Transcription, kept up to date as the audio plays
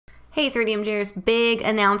Hey 3DMJers, big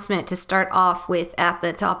announcement to start off with at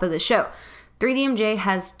the top of the show. 3DMJ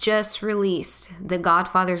has just released The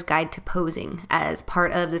Godfather's Guide to Posing as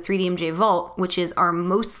part of the 3DMJ Vault, which is our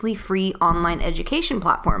mostly free online education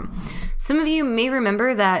platform. Some of you may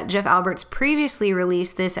remember that Jeff Alberts previously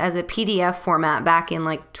released this as a PDF format back in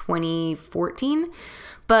like 2014.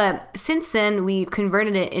 But since then, we've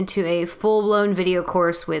converted it into a full-blown video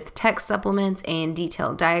course with text supplements and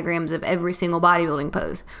detailed diagrams of every single bodybuilding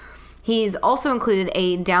pose. He's also included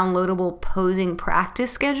a downloadable posing practice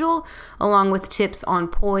schedule, along with tips on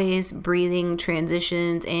poise, breathing,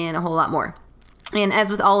 transitions, and a whole lot more. And as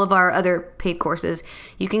with all of our other paid courses,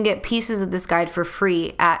 you can get pieces of this guide for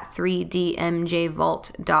free at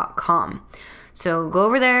 3dmjvault.com. So go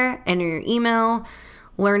over there, enter your email,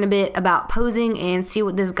 learn a bit about posing, and see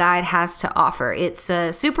what this guide has to offer. It's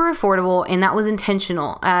super affordable, and that was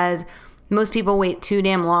intentional, as most people wait too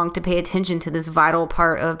damn long to pay attention to this vital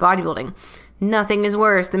part of bodybuilding. Nothing is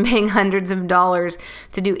worse than paying hundreds of dollars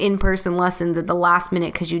to do in-person lessons at the last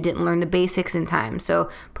minute because you didn't learn the basics in time. So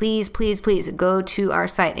please, please, please go to our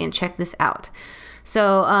site and check this out.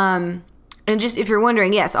 So, and just if you're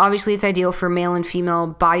wondering, yes, obviously it's ideal for male and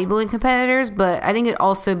female bodybuilding competitors, but I think it'd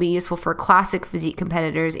also be useful for classic physique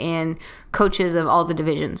competitors and coaches of all the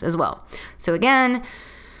divisions as well. So again,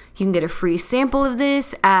 you can get a free sample of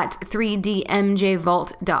this at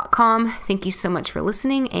 3dmjvault.com. Thank you so much for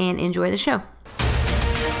listening and enjoy the show.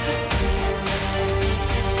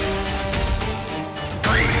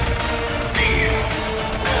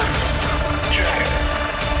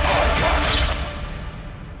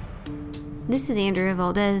 This is Andrea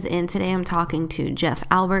Valdez, and today I'm talking to Jeff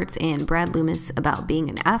Alberts and Brad Loomis about being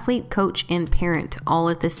an athlete, coach, and parent all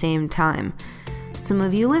at the same time. Some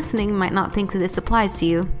of you listening might not think that this applies to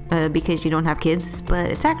you because you don't have kids,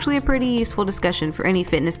 but it's actually a pretty useful discussion for any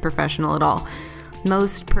fitness professional at all.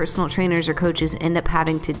 Most personal trainers or coaches end up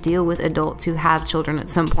having to deal with adults who have children at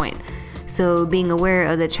some point. So being aware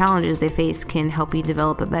of the challenges they face can help you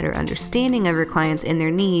develop a better understanding of your clients and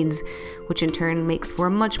their needs, which in turn makes for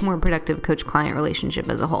a much more productive coach-client relationship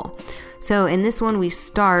as a whole. So in this one, we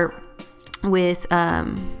start with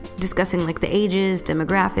discussing like the ages,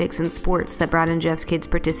 demographics, and sports that Brad and Jeff's kids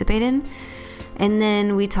participate in. And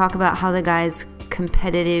then we talk about how the guys'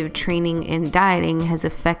 competitive training and dieting has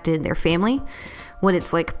affected their family, what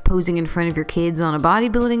it's like posing in front of your kids on a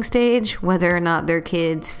bodybuilding stage, whether or not their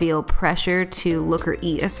kids feel pressure to look or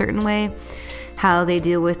eat a certain way, how they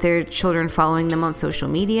deal with their children following them on social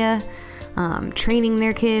media, training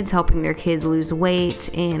their kids, helping their kids lose weight,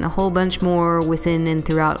 and a whole bunch more within and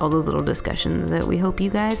throughout all those little discussions that we hope you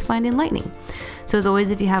guys find enlightening. So as always,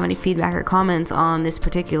 if you have any feedback or comments on this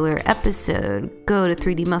particular episode, go to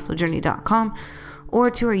 3dmusclejourney.com or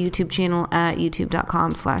to our YouTube channel at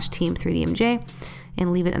youtube.com/team3dmj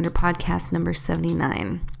and leave it under podcast number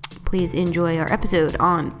 79. Please enjoy our episode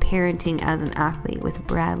on parenting as an athlete with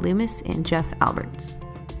Brad Loomis and Jeff Alberts.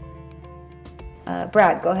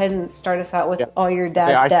 Brad, go ahead and start us out with all your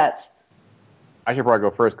dad's stats. I should probably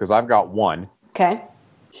go first because I've got one. Okay.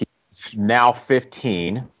 He's now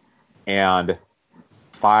 15 and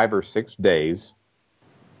 5 or 6 days.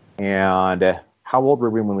 And how old were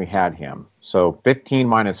we when we had him? So 15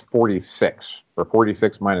 minus 46, or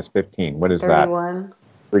 46 minus 15. What is 31. that?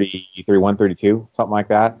 31, 32, something like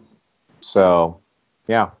that. So,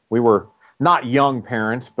 yeah, we were not young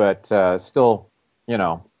parents, but still, you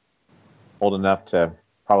know, old enough to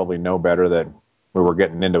probably know better that we were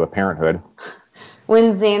getting into a parenthood.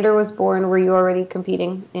 When Xander was born, were you already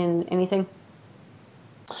competing in anything?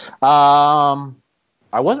 I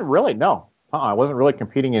wasn't really, no. I wasn't really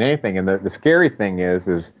competing in anything. And the scary thing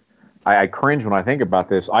is I cringe when I think about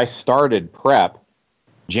this. I started prep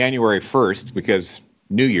January 1st because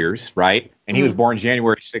New Year's, right? And he was born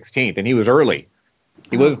January 16th, and he was early.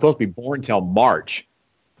 He wasn't supposed to be born till March.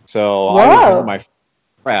 So I was in my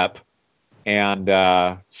prep. And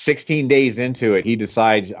 16 days into it, he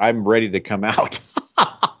decides I'm ready to come out.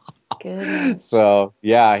 Goodness. So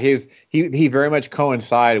yeah, he very much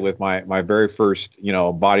coincided with my very first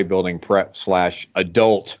bodybuilding prep /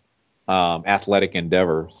 adult athletic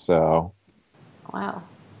endeavor. So wow.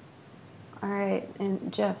 All right,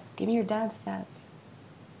 and Jeff, give me your dad's stats.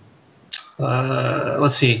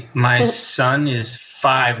 Let's see. My son is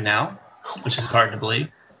 5 now, which is hard to believe.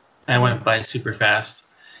 I went by super fast.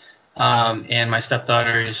 And my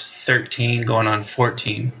stepdaughter is 13 going on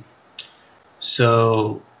 14.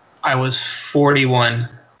 So I was 41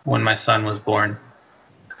 when my son was born.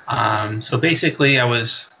 So basically I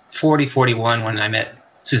was 41 when I met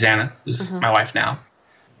Susanna, who's my wife now.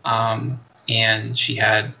 And she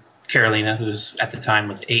had Carolina, who's at the time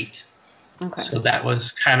was 8. Okay. So that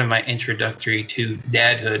was kind of my introductory to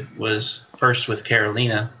dadhood, was first with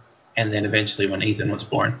Carolina, and then eventually when Ethan was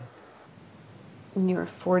born. When you were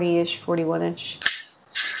 40-ish, 41-ish?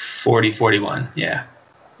 40, 41, yeah.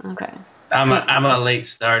 Okay. I'm a late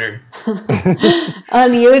starter.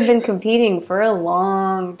 You had been competing for a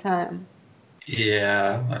long time.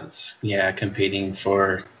 Yeah, competing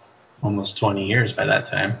for almost 20 years by that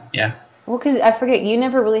time. Yeah. Well, because I forget, you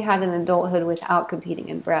never really had an adulthood without competing,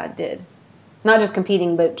 and Brad did. Not just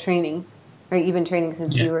competing, but training. Or even training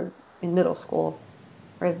since you were in middle school.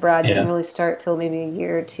 Whereas Brad didn't really start till maybe a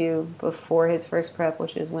year or two before his first prep,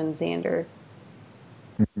 which is when Xander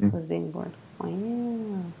was being born. Oh,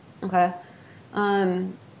 yeah. Okay.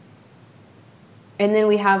 And then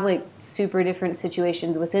we have like super different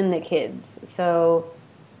situations within the kids. So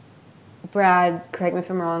Brad, correct me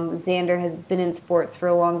if I'm wrong, Xander has been in sports for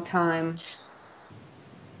a long time.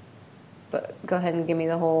 But go ahead and give me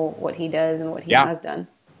the whole what he does and what he has done.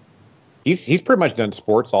 He's pretty much done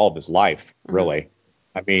sports all of his life, really.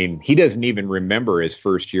 I mean, he doesn't even remember his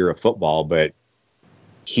first year of football, but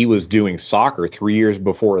he was doing soccer 3 years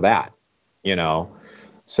before that, you know.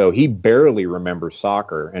 So he barely remembers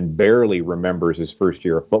soccer and barely remembers his first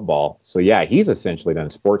year of football. So, yeah, he's essentially done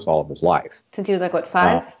sports all of his life. Since he was like, what,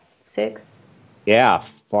 5, 6? Yeah,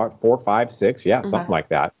 4, 5, 6. Yeah, something like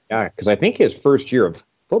that. Yeah, because I think his first year of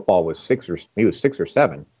football was 6 or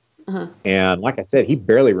 7. And like I said, he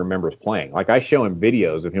barely remembers playing. Like I show him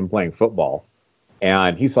videos of him playing football,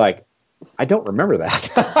 and he's like, I don't remember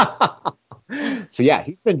that. So, yeah,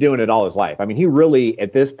 he's been doing it all his life. I mean, he really,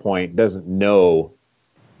 at this point, doesn't know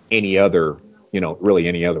any other, really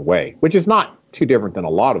any other way, which is not too different than a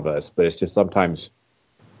lot of us. But it's just sometimes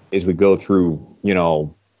as we go through,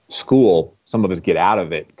 school, some of us get out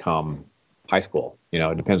of it come high school.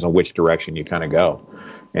 It depends on which direction you kind of go.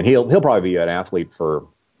 And he'll probably be an athlete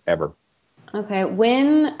forever. Okay.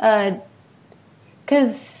 When,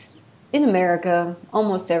 because in America,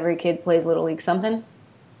 almost every kid plays Little League something.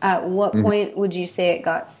 At what point would you say it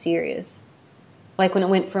got serious? Like when it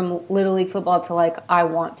went from Little League football to like, I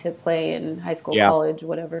want to play in high school, college,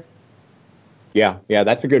 whatever. Yeah,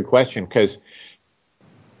 that's a good question, because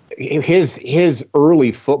his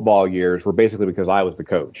early football years were basically because I was the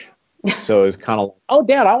coach. So it was kind of like, oh,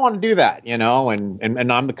 Dad, I want to do that, and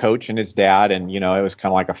I'm the coach and his dad, and, it was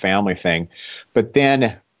kind of like a family thing. But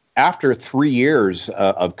then after 3 years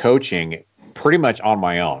of coaching, pretty much on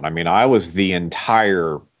my own, I mean, I was the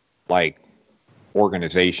entire,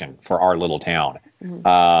 organization for our little town.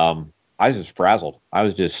 I was just frazzled. I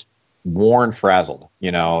was just worn, frazzled,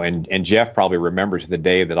 and Jeff probably remembers the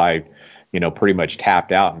day that I pretty much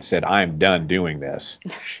tapped out and said, I'm done doing this.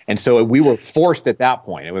 And so we were forced at that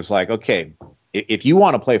point. It was like, okay, if you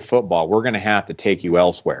want to play football, we're going to have to take you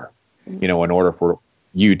elsewhere, in order for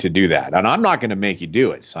you to do that. And I'm not going to make you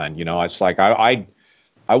do it, son. It's like,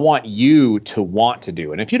 I want you to want to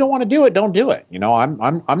do it. And if you don't want to do it, don't do it.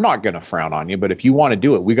 I'm not going to frown on you, but if you want to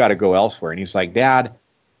do it, we got to go elsewhere. And he's like, Dad,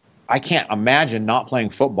 I can't imagine not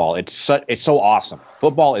playing football. It's so awesome.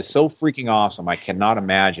 Football is so freaking awesome. I cannot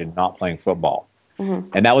imagine not playing football.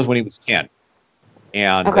 And that was when he was 10.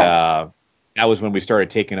 And that was when we started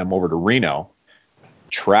taking him over to Reno,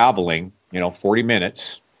 traveling, 40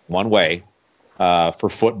 minutes one way for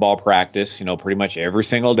football practice, pretty much every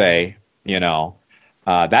single day,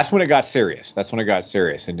 That's when it got serious.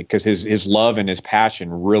 And because his love and his passion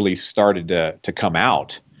really started to come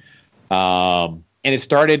out. And it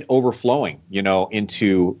started overflowing,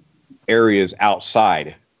 into areas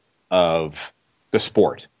outside of the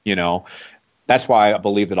sport, That's why I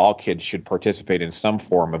believe that all kids should participate in some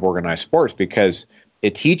form of organized sports, because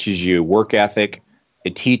it teaches you work ethic.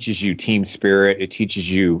 It teaches you team spirit. It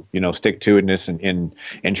teaches you, stick-to-itiveness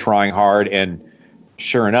and trying hard. And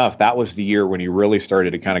sure enough, that was the year when he really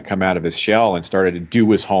started to kind of come out of his shell and started to do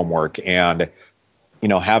his homework and,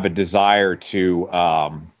 have a desire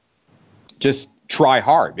to just try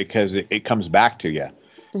hard, because it comes back to you.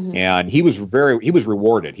 And he was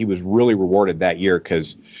rewarded. He was really rewarded that year,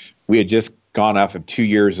 because we had just gone off of 2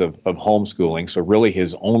 years of homeschooling. So really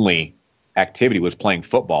his only activity was playing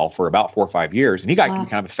football for about 4 or 5 years. And he got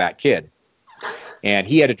kind of a fat kid. And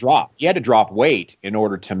he had to drop weight in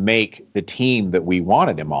order to make the team that we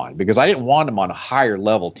wanted him on, because I didn't want him on a higher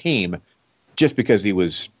level team just because he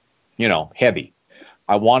was, heavy.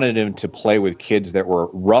 I wanted him to play with kids that were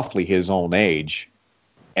roughly his own age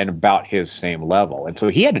and about his same level. And so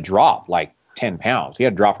he had to drop like 10 pounds. He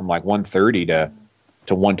had to drop from like 130 to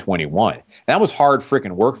 121. And that was hard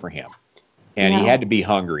freaking work for him. And he had to be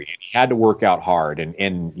hungry, and he had to work out hard,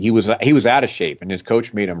 and he was out of shape, and his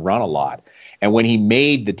coach made him run a lot. And when he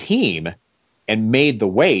made the team and made the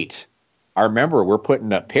weight, I I remember we're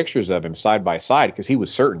putting up pictures of him side by side because he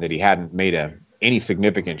was certain that he hadn't made any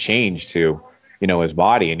significant change to, his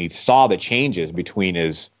body. And he saw the changes between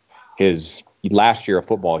his last year of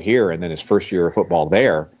football here and then his first year of football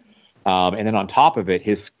there. And then on top of it,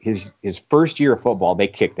 his first year of football, they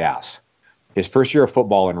kicked ass. His first year of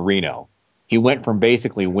football in Reno, he went from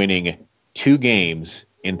basically winning 2 games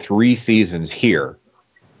in 3 seasons here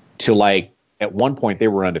to, like, at one point they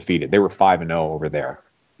were undefeated. They were 5-0 over there,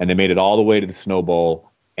 and they made it all the way to the Snow Bowl,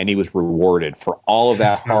 and he was rewarded for all of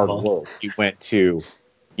that hard work. He went to,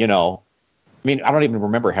 I don't even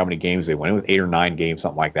remember how many games they won. It was 8 or 9 games,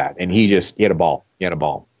 something like that. And he had a ball.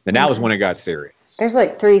 And that was when it got serious. There's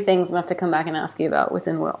like 3 things I'm going to have to come back and ask you about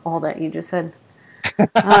within all that you just said.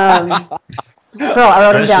 Bro, I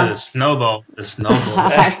wrote them down. The snowball.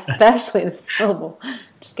 Especially the snowball.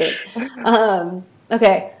 Just kidding.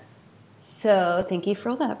 Okay. So thank you for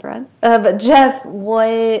all that, Brad. But Jeff,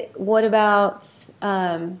 what about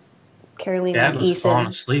Carolina Dad and was Ethan? falling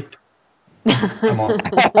asleep. Come on.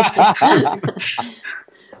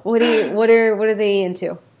 What are they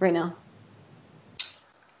into right now?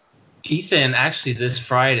 Ethan, actually, this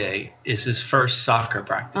Friday is his first soccer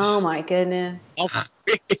practice. Oh my goodness!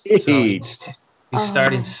 So he's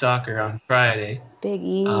starting soccer on Friday. Big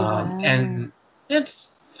E. And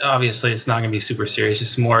it's obviously it's not going to be super serious.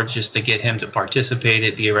 It's more just to get him to participate,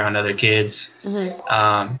 it be around other kids,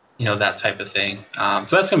 that type of thing.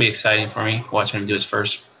 So that's going to be exciting for me, watching him do his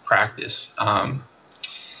first practice.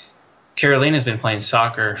 Carolina's been playing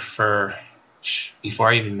soccer before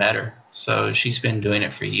I even met her. So she's been doing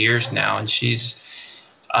it for years now, and she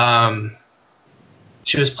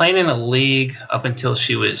was playing in a league up until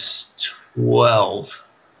she was 12.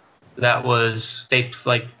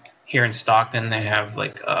 Here in Stockton, they have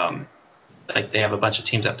they have a bunch of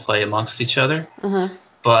teams that play amongst each other.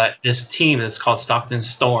 But this team is called Stockton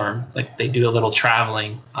Storm. Like, they do a little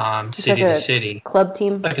traveling, city to city. Club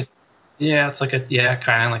team. It's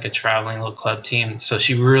kind of like a traveling little club team. So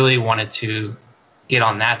she really wanted to get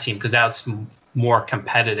on that team because that's more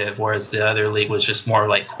competitive, whereas the other league was just more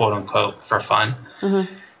like quote unquote for fun.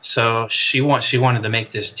 So she wanted to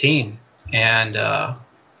make this team, and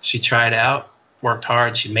she tried out, worked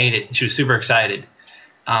hard, she made it. She was super excited.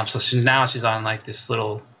 So now she's on like this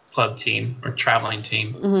little club team or traveling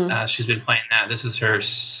team. She's been playing that. This is her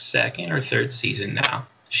 2nd or 3rd season now.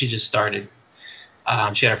 She just started.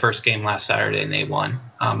 She had her first game last Saturday and they won.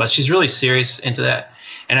 But she's really serious into that,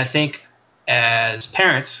 and I think, as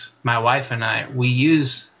parents, my wife and I, we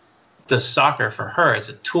use the soccer for her as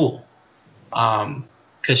a tool,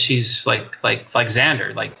 because she's like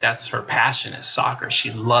Xander, like that's her passion is soccer.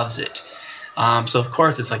 She loves it. So of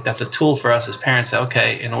course it's like that's a tool for us as parents.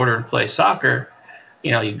 Okay, in order to play soccer,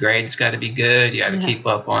 your grades got to be good. You got to keep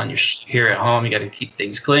up on your here at home. You got to keep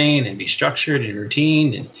things clean and be structured and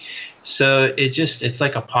routine. And so it's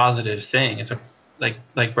like a positive thing. It's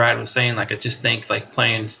like Brad was saying. Like I just think like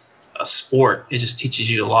playing a sport, it just teaches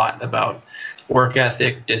you a lot about work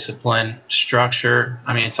ethic, discipline, structure.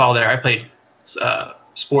 I mean, it's all there. I played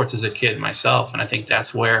sports as a kid myself, and I think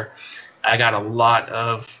that's where I got a lot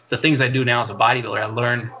of the things I do now as a bodybuilder. I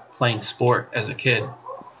learned playing sport as a kid.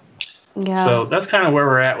 Yeah. So that's kind of where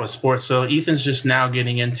we're at with sports. So Ethan's just now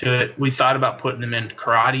getting into it. We thought about putting him in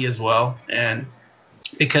karate as well, and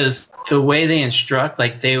because the way they instruct,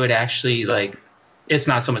 like they would actually like, it's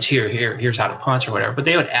not so much here's how to punch or whatever, but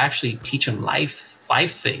they would actually teach them life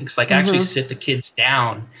things, like actually sit the kids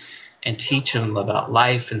down and teach them about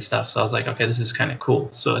life and stuff. So I was like, okay, this is kind of cool.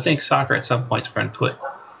 So I think soccer at some point is going to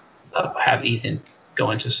have Ethan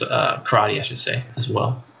go into karate, I should say, as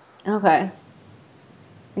well. Okay.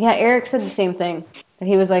 Yeah, Eric said the same thing. That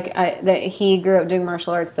he was like that he grew up doing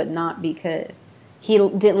martial arts, but not because he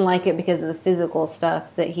didn't like it because of the physical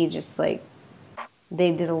stuff. That he just like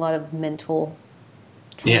they did a lot of mental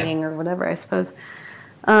training or whatever, I suppose.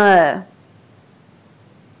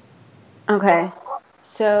 Okay,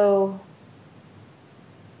 so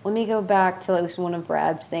let me go back to at least one of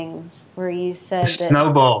Brad's things where you said that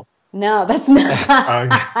snowball. No, that's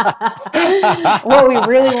not what we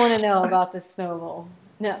really want to know about the snowball.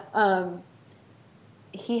 No,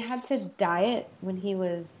 he had to diet when he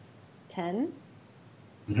was 10.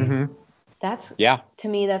 That's to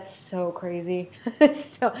me that's so crazy.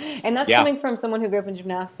 And that's coming from someone who grew up in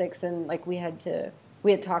gymnastics, and like we had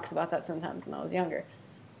talks about that sometimes when I was younger.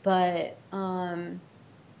 But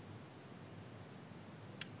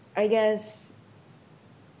I guess,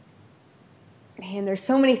 man, there's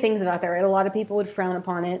so many things about that, right? A lot of people would frown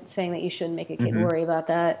upon it, saying that you shouldn't make a kid worry about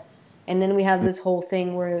that. And then we have this whole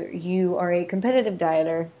thing where you are a competitive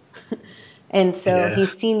dieter, and so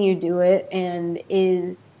he's seen you do it, and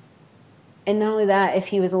And not only that, if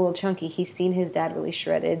he was a little chunky, he's seen his dad really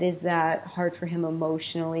shredded. Is that hard for him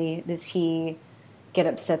emotionally? Does he get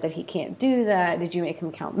upset that he can't do that? Did you make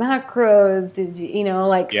him count macros? Did you,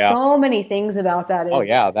 so many things about that. Oh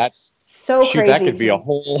yeah, that's so crazy. That could be a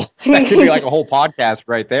whole. That could be like a whole podcast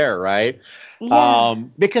right there, right? Yeah.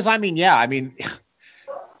 Because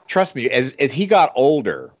trust me, as he got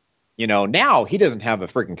older, now he doesn't have a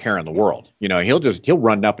freaking care in the world. He'll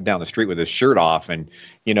run up and down the street with his shirt off, and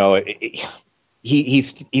he's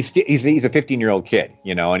a 15-year-old kid,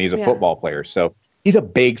 and he's a football player, so he's a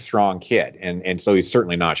big, strong kid, and so he's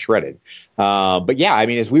certainly not shredded. But yeah,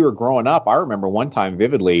 as we were growing up, I remember one time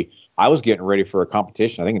vividly, I was getting ready for a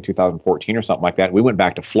competition, I think in 2014 or something like that. We went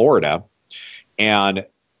back to Florida, and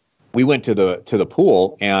we went to the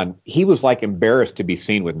pool, and he was like embarrassed to be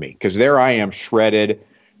seen with me, because there I am, shredded,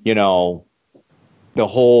 the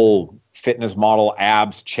whole fitness model,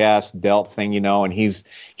 abs, chest, delt thing, and he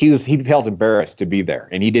felt embarrassed to be there,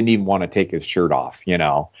 and he didn't even want to take his shirt off, and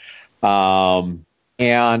I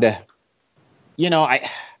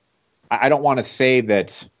don't want to say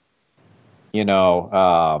that, I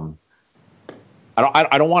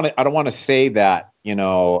don't want to say that,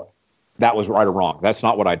 that was right or wrong. That's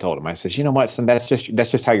not what I told him. I said, you know what, son, that's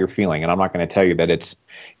just how you're feeling, and I'm not going to tell you that it's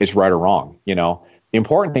right or wrong. The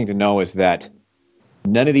important thing to know is that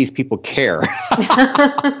none of these people care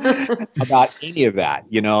about any of that.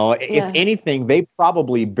 If anything, they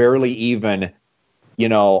probably barely even,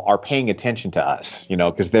 are paying attention to us,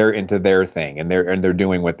 because they're into their thing, and they're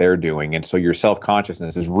doing what they're doing. And so your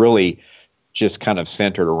self-consciousness is really just kind of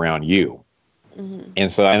centered around you. Mm-hmm. And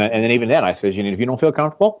so, and then even then I says, if you don't feel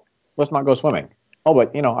comfortable, let's not go swimming. Oh,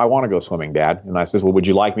 but I want to go swimming, Dad. And I says, well, would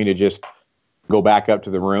you like me to just go back up to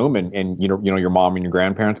the room and your mom and your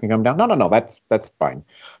grandparents can come down? No, that's fine.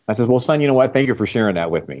 I says, well, son, you know what? Thank you for sharing that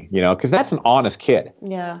with me, because that's an honest kid.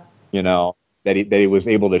 Yeah. That he was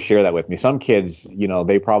able to share that with me. Some kids,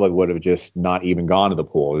 they probably would have just not even gone to the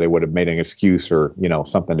pool. They would have made an excuse or,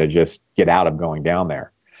 something to just get out of going down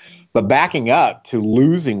there. But backing up to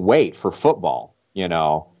losing weight for football,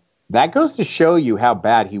 that goes to show you how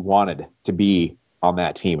bad he wanted to be on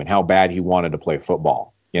that team and how bad he wanted to play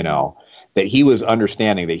football, that he was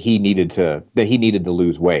understanding that he needed to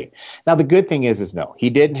lose weight. Now, the good thing is no, he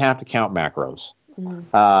didn't have to count macros.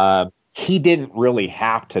 Mm-hmm. He didn't really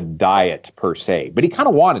have to diet per se, but he kind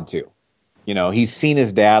of wanted to. He's seen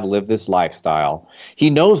his dad live this lifestyle. He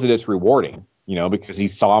knows that it's rewarding, because he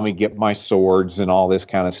saw me get my swords and all this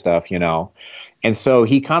kind of stuff, And so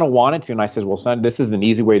he kind of wanted to, and I said, well, son, this is an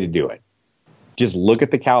easy way to do it. Just look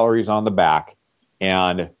at the calories on the back,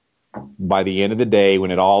 and by the end of the day,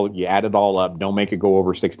 when you add it all up, don't make it go over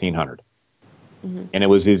 1,600. Mm-hmm. And it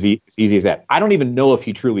was as easy as that. I don't even know if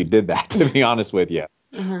he truly did that, to be honest with you.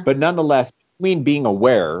 Mm-hmm. But nonetheless, being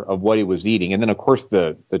aware of what he was eating, and then of course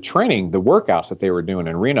the training, the workouts that they were doing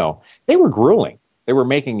in Reno, they were grueling. They were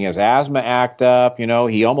making his asthma act up. He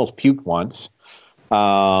almost puked once.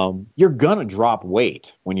 You're gonna drop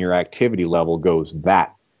weight when your activity level goes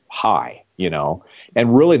that high,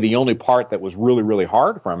 and really the only part that was really, really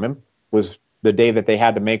hard from him was the day that they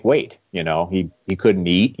had to make weight. He couldn't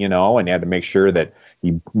eat, and he had to make sure that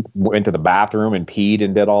he went to the bathroom and peed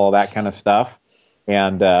and did all of that kind of stuff.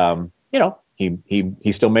 And,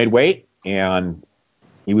 he still made weight, and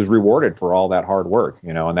he was rewarded for all that hard work,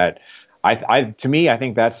 and that to me, I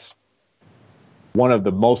think that's one of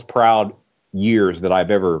the most proud years that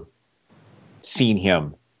I've ever seen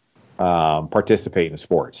him participate in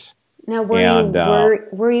sports. Now,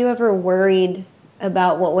 were you ever worried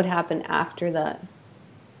about what would happen after that?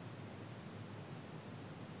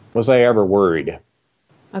 Was I ever worried?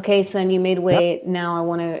 Okay, son, you made weight. Now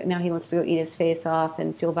he wants to go eat his face off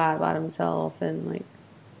and feel bad about himself, and like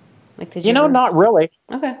did you? Not really.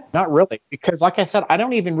 Okay. Not really, because like I said, I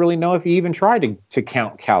don't even really know if he even tried to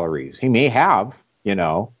count calories. He may have, and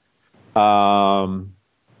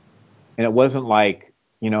it wasn't like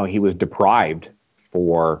he was deprived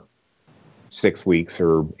for 6 weeks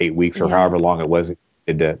or 8 weeks or however long it was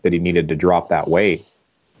that he needed to drop that weight.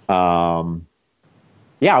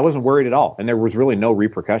 Yeah, I wasn't worried at all. And there was really no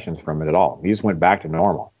repercussions from it at all. He just went back to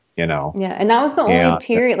normal, Yeah, and that was the only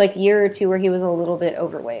period, like year or two, where he was a little bit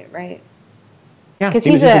overweight, right? Yeah, because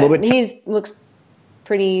he looks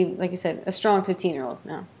pretty, like you said, a strong 15-year-old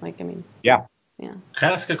now. Yeah. Can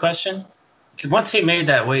I ask a question? Once he made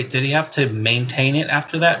that weight, did he have to maintain it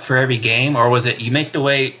after that for every game? Or was it you make the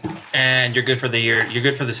weight and you're good for the year, you're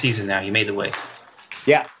good for the season now, you made the weight?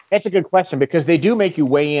 Yeah, that's a good question, because they do make you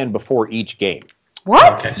weigh in before each game.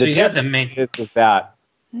 What? Okay, so you have to maintain. Is that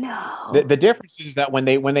no? The difference is that when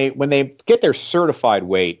they get their certified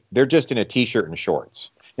weight, they're just in a t-shirt and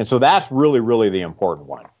shorts, And so that's really, really the important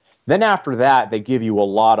one. Then after that, they give you a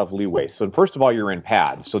lot of leeway. So first of all, you're in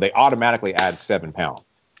pads, so they automatically add 7 pounds.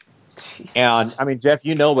 Jesus. And I mean, Jeff,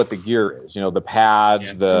 you know what the gear is, the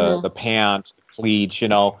pads, the pants, the cleats,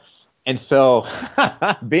 and so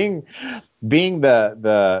being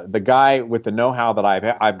the guy with the know-how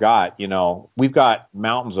that I've got, we've got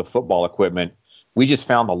mountains of football equipment. We just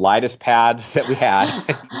found the lightest pads that we had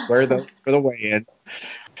for the weigh-in,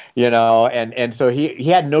 and so he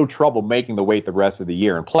had no trouble making the weight the rest of the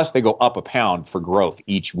year. And plus they go up a pound for growth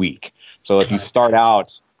each week. So if you start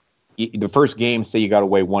out, the first game, say you got to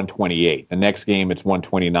weigh 128. The next game, it's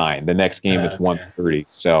 129. The next game, it's 130.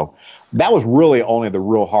 So that was really only the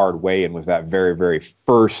real hard weigh-in, was that very, very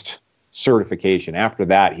first certification. After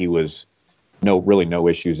that, he was really no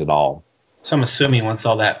issues at all. So I'm assuming once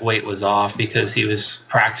all that weight was off, because he was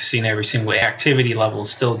practicing every single way, activity level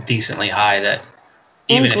is still decently high, that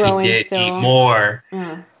even if he did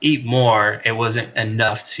eat more, it wasn't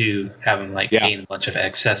enough to have him gain a bunch of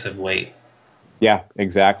excessive weight. Yeah,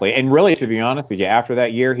 exactly. And really, to be honest with you, after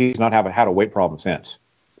that year, he's not had a weight problem since.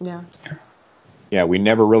 Yeah. Yeah, we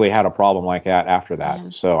never really had a problem like that after that. Yeah.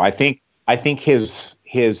 So I think his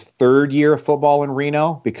third year of football in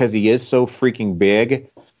Reno, because he is so freaking big,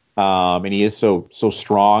 and he is so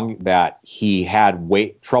strong, that he had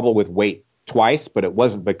trouble with weight twice, but it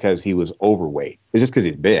wasn't because he was overweight. It was just because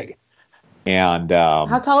he's big. And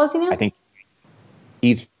how tall is he now? I think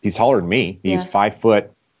he's taller than me. He's 5 foot. I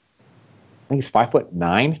think he's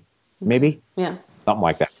 5'9", maybe. Yeah. Something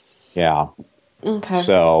like that. Yeah. Okay.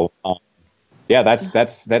 So,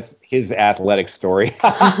 that's his athletic story.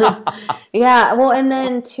 Yeah. Well, and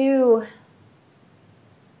then too,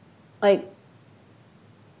 I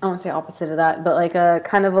won't say opposite of that, but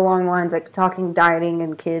kind of along the lines, talking dieting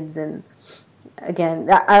and kids. And again,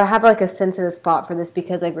 I have a sensitive spot for this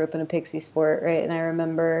because I grew up in a pixie sport, right? And I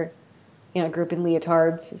remember, I grew up in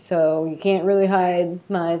leotards, so you can't really hide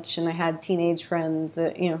much. And I had teenage friends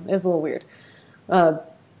that, it was a little weird.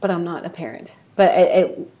 But I'm not a parent. But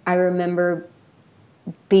I remember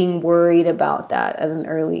being worried about that at an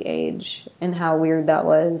early age and how weird that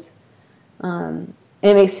was. And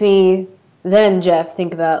it makes me then, Jeff,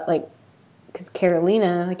 think about, because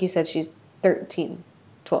Carolina, like you said, she's 13,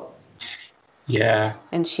 12. Yeah.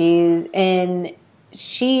 And she,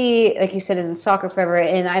 like you said, is in soccer forever,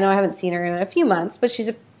 and I know I haven't seen her in a few months, but she's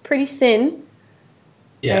pretty thin.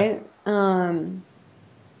 Yeah. Right?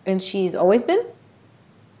 And she's always been?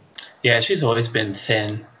 Yeah, she's always been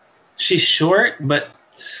thin. She's short, but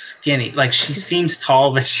skinny. She seems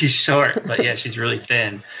tall, but she's short. But yeah, she's really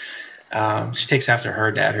thin. She takes after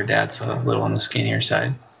her dad. Her dad's a little on the skinnier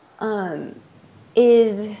side.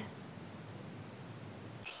 Is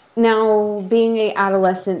now being a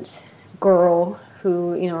adolescent girl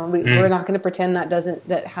who, we're not going to pretend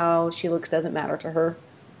that how she looks doesn't matter to her.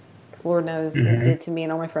 Lord knows it did to me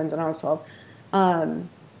and all my friends when I was 12.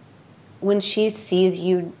 When she sees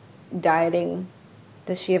you dieting,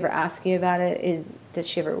 does she ever ask you about it? Does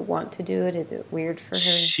she ever want to do it? Is it weird for her?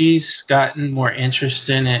 She's gotten more interest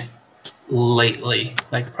in it lately,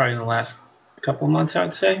 probably in the last couple of months, I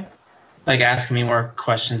would say. Asking me more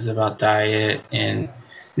questions about diet, and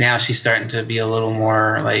now she's starting to be a little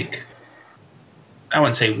more I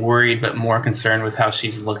wouldn't say worried, but more concerned with how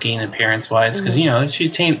she's looking appearance-wise, because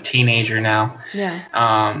she's a teenager now.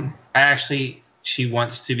 Yeah. She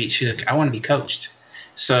wants to be. She's like, I want to be coached.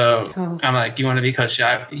 So I'm like, you want to be coached?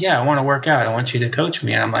 Yeah, I want to work out. I want you to coach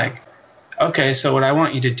me. And I'm like, okay. So what I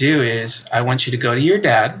want you to do is, I want you to go to your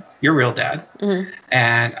dad, your real dad,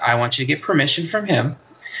 and I want you to get permission from him,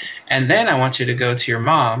 and then I want you to go to your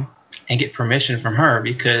mom and get permission from her,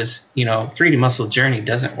 because 3D Muscle Journey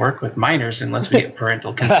doesn't work with minors unless we get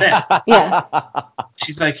parental consent. Yeah.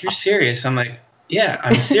 She's like, you're serious? I'm like, yeah,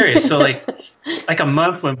 I'm serious. So a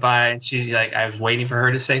month went by, and she's like, I was waiting for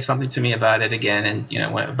her to say something to me about it again.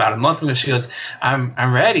 And about a month ago, she goes,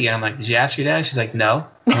 I'm ready. And I'm like, did you ask your dad? She's like, no.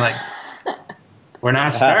 I'm like, we're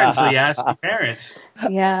not starting until you ask your parents.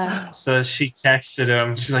 Yeah. So she texted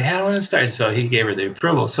him. She's like, hey, I want to start. So he gave her the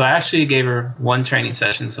approval. So I actually gave her one training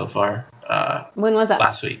session so far. When was that?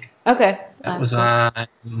 Last week. Okay. That was on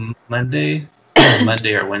Monday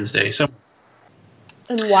or Wednesday. So.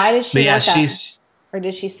 And why does she want that? She's. Or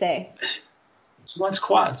did she say? She wants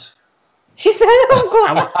quads. She said,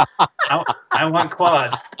 I want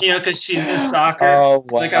quads. Because she's in soccer. Oh,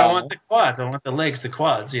 wow. I want the quads. I want the legs, the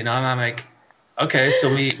quads. And I'm like, okay, so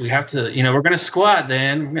we have to, we're going to squat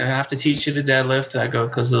then. We're going to have to teach you to deadlift. I go,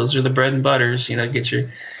 because those are the bread and butters. Get your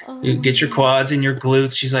quads and your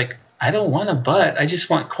glutes. She's like, I don't want a butt. I just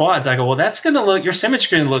want quads. I go, well, that's going to look, your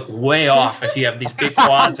symmetry going to look way off if you have these big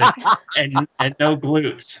quads and no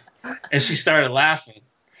glutes. And she started laughing.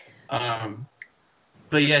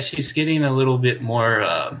 But yeah, she's getting a little bit more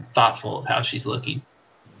thoughtful of how she's looking.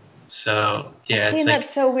 So yeah, See, that's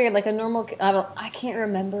so weird. Like a normal, I can't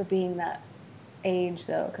remember being that age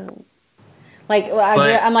though, because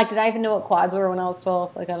I'm like, did I even know what quads were when I was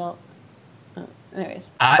 12? Like I don't. Anyways,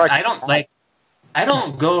 I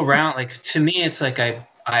don't go around like, to me it's like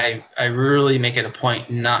I really make it a point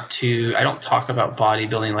not to. I don't talk about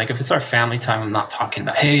bodybuilding. Like if it's our family time, I'm not talking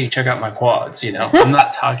about, hey, check out my quads. You know, I'm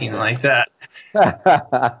not talking like that.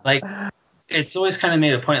 Like it's always kind of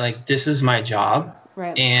made a point. Like this is my job.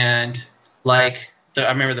 right? And like I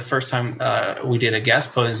remember the first time we did a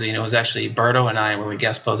guest pose, it was actually Berto and I when we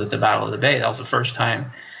guest posed at the Battle of the Bay. That was the first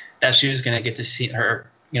time that she was going to get to see her,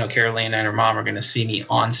 Carolina and her mom are going to see me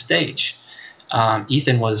on stage.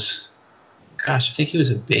 Ethan was, gosh, I think he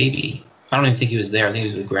was a baby. I don't even think he was there. I think he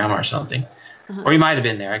was with grandma or something. Or he might have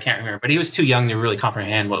been there. I can't remember. But he was too young to really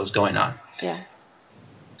comprehend what was going on. Yeah.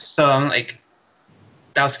 So I'm like,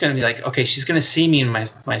 that's going to be like, okay, she's going to see me in my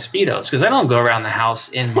Speedos. Because I don't go around the house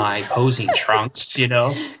in my posing trunks,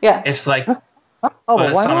 Yeah. It's like,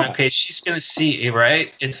 okay, she's going to see,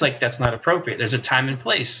 right? It's like, that's not appropriate. There's a time and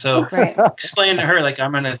place. So explain to her, like,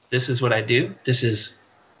 this is what I do. This is,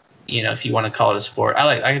 if you want to call it a sport,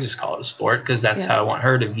 I can just call it a sport because that's how I want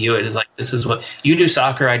her to view it. Is like, this is what you do,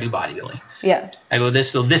 soccer, I do bodybuilding. Yeah. I go,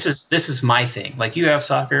 this is my thing. Like you have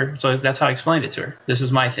soccer. So that's how I explained it to her. This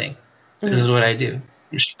is my thing. This is what I do.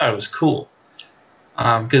 And she thought it was cool.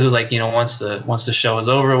 Because it was like, once the show was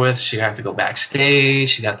over with, she'd have to go backstage.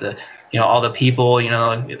 She got the, all the people,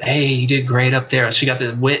 hey, you did great up there. She got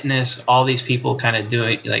to witness all these people kind of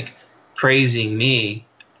doing, like, praising me.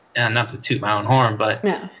 And not to toot my own horn, but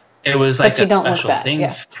it was like a special thing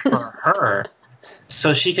for her.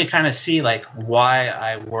 So she could kind of see, like, why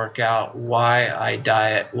I work out, why I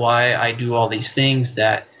diet, why I do all these things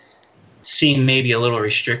that seem maybe a little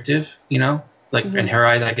restrictive, like in her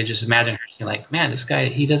eyes. I could just imagine her being like, man, this guy,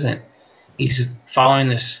 he's following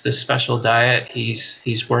this special diet.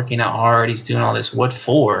 He's working out hard. He's doing all this. What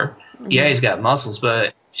for? Yeah, he's got muscles,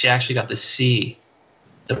 but she actually got to see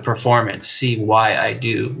the performance, see why I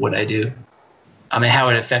do what I do. I mean, how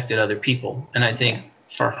it affected other people. And I think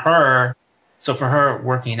for her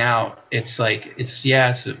working out, it's like, she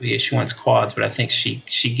wants quads, but I think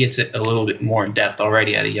she gets it a little bit more in depth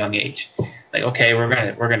already at a young age. Like, okay, we're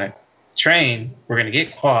gonna train, we're gonna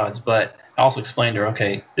get quads, but I also explained to her,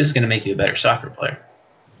 okay, this is gonna make you a better soccer player.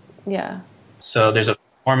 Yeah. So there's a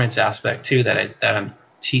performance aspect too that I'm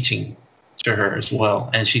teaching to her as well,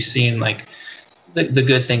 and she's seeing like the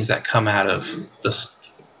good things that come out of this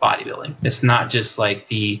bodybuilding. It's not just like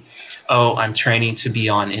I'm training to be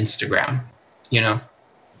on Instagram.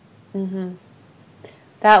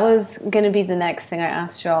 That was going to be the next thing I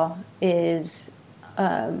asked y'all is,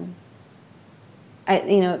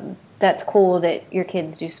 that's cool that your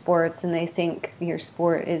kids do sports and they think your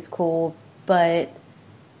sport is cool, but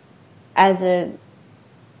as an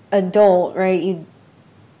adult, right,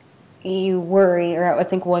 you worry, or I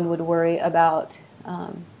think one would worry about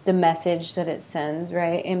the message that it sends,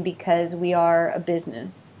 right? And because we are a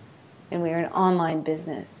business and we are an online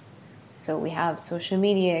business, so we have social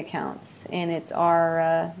media accounts, and it's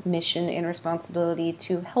our mission and responsibility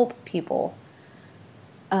to help people.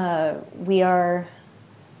 We are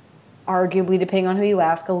arguably, depending on who you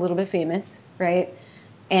ask, a little bit famous, right?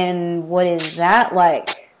 And what is that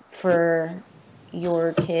like for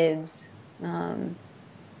your kids?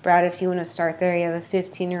 Brad, if you want to start there, you have a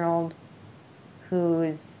 15-year-old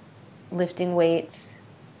who's lifting weights,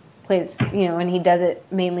 plays, and he does it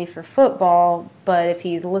mainly for football, but if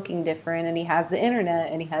he's looking different and he has the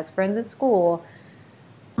internet and he has friends at school,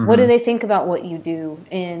 what do they think about what you do?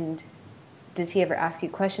 And does he ever ask you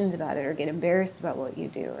questions about it or get embarrassed about what you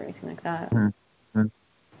do or anything like that?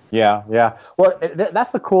 Yeah. Well,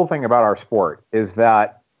 that's the cool thing about our sport is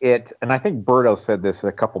that and I think Berto said this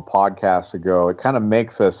a couple podcasts ago, it kind of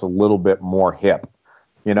makes us a little bit more hip.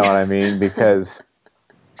 You know what I mean? Because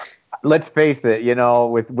let's face it,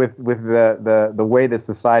 with the way that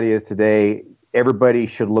society is today, everybody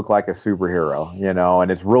should look like a superhero,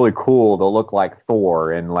 and it's really cool to look like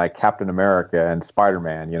Thor and like Captain America and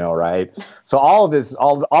Spider-Man, right? So all of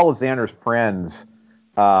Xander's friends,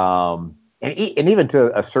 and even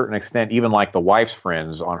to a certain extent, even like the wife's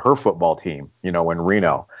friends on her football team, in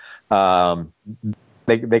Reno,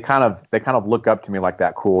 they kind of look up to me like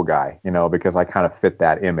that cool guy, because I kind of fit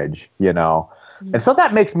that image, And so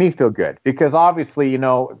that makes me feel good because obviously,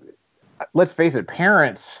 let's face it,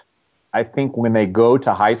 parents I think when they go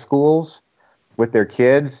to high schools with their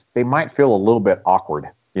kids, they might feel a little bit awkward,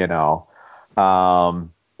 you know.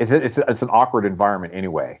 It's an awkward environment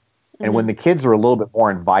anyway. And when the kids are a little bit more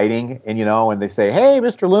inviting and, you know, and they say, hey,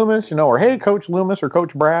 Mr. Loomis, you know, or hey, Coach Loomis or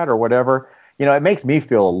Coach Brad or whatever, you know, it makes me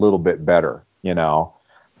feel a little bit better, you know.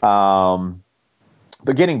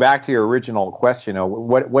 But getting back to your original question, you know,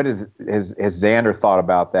 what has Xander thought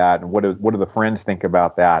about that, and what do the friends think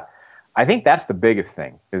about that? I think that's the biggest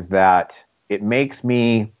thing, is that it makes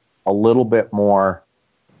me a little bit more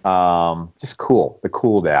just cool, the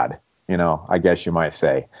cool dad, you know, I guess you might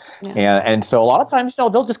say. Yeah. And so a lot of times, you know,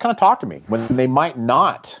 they'll just kind of talk to me when they might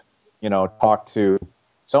not, you know, talk to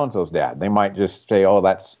so-and-so's dad. They might just say, oh,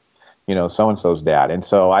 that's, you know, so-and-so's dad. And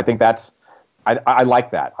so I think that's, I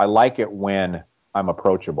like that. I like it when I'm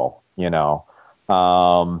approachable, you know.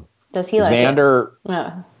 Does he like Xander, it?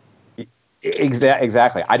 Yeah.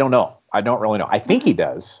 Exactly. I don't know. I don't really know. I think he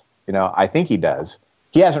does. You know, I think he does.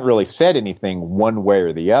 He hasn't really said anything one way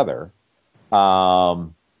or the other.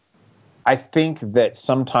 I think that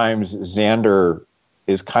sometimes Xander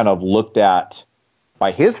is kind of looked at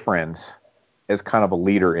by his friends as kind of a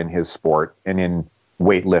leader in his sport and in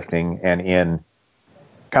weightlifting and in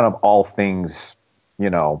kind of all things, you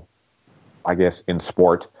know, I guess in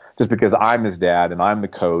sport, just because I'm his dad and I'm the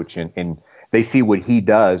coach, and they see what he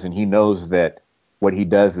does, and he knows that what he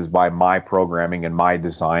does is by my programming and my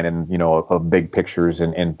design and, you know, of big pictures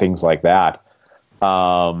and things like that.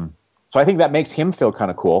 So I think that makes him feel kind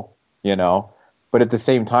of cool, you know, but at the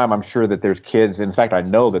same time, I'm sure that there's kids. In fact, I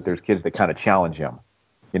know that there's kids that kind of challenge him.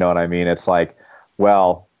 You know what I mean? It's like,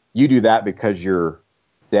 well, you do that because your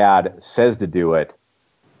dad says to do it,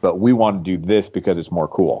 but we want to do this because it's more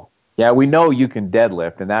cool. Yeah, we know you can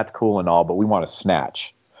deadlift, and that's cool and all, but we want to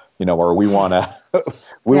snatch, you know, or we want to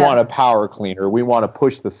want to power clean, or we want to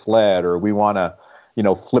push the sled, or we want to, you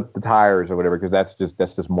know, flip the tires or whatever, because that's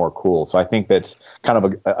just more cool. So I think that's kind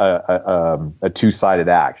of a two-sided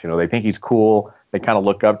act. You know, they think he's cool, they kind of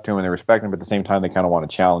look up to him and they respect him, but at the same time, they kind of want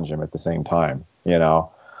to challenge him at the same time. You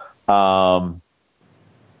know.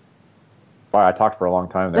 Wow, I talked for a long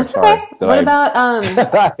time there. That's okay. What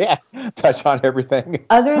about yeah, touch on everything.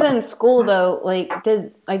 Other than school, though, like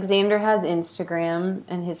Xander has Instagram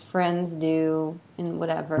and his friends do and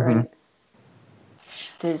whatever. Mm-hmm. And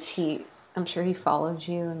does he? I'm sure he follows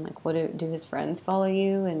you, and like, what do his friends follow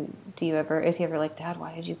you? And is he ever like, Dad,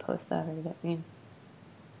 why did you post that? Or that mean?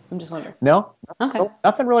 I'm just wondering. No. Okay.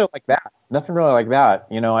 Nothing really like that. Nothing really like that.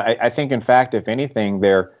 You know, I think in fact, if anything,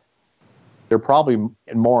 they're probably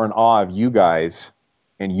more in awe of you guys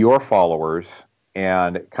and your followers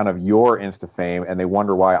and kind of your Insta fame, and they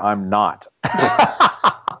wonder why I'm not.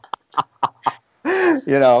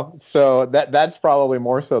 You know, so that's probably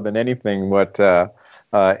more so than anything what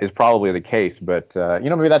is probably the case. But, you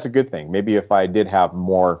know, maybe that's a good thing. Maybe if I did have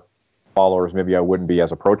more followers, maybe I wouldn't be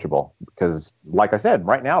as approachable. Because, like I said,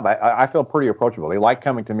 right now, I feel pretty approachable. They like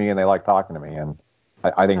coming to me and they like talking to me. And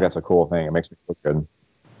I think that's a cool thing. It makes me feel good.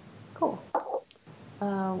 Cool.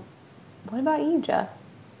 What about you, Jeff?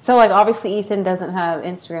 So, like, obviously Ethan doesn't have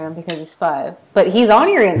Instagram because he's 5, but he's on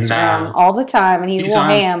your Instagram all the time, and he's on.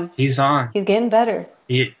 Ham. He's on. He's getting better.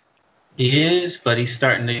 He is, but he's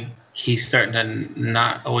starting to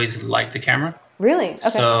not always like the camera. Really? Okay.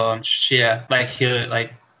 So yeah, like he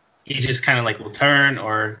just kind of like will turn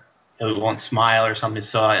or he won't smile or something.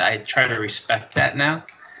 So I try to respect that now.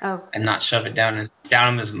 Oh. And not shove it down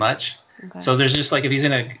him as much. Okay. So there's just like, if he's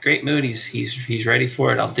in a great mood, he's ready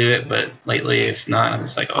for it, I'll do it. But lately, if not, I'm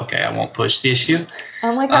just like, okay, I won't push the issue.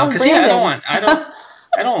 I'm like, because I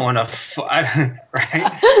don't want to,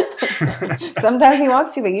 right? Sometimes he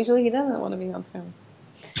wants to, but usually he doesn't want to be on film.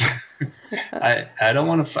 I don't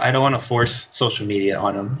want to force social media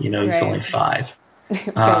on him. You know, he's only 5.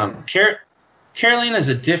 Carolina is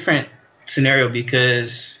a different scenario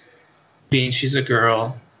because she's a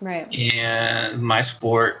girl. Right. And my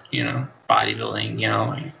sport, you know, bodybuilding, you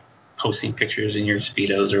know, posting pictures in your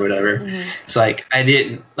Speedos or whatever. Mm-hmm. It's like, I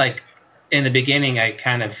didn't, like, in the beginning, I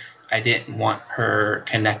didn't want her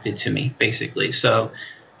connected to me, basically. So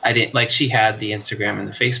I didn't, like, she had the Instagram and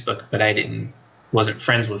the Facebook, but wasn't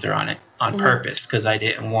friends with her on it on purpose, because I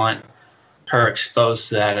didn't want her exposed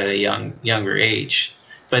to that at a younger age.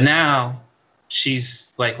 But now she's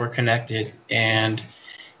like, we're connected, and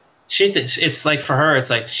it's like, for her, it's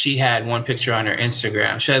like she had one picture on her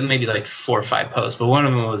Instagram. She had maybe like 4 or 5 posts, but one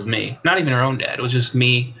of them was me. Not even her own dad. It was just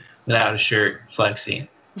me without a shirt, flexing.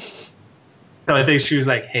 So I think she was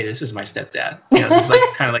like, hey, this is my stepdad. You know, it's like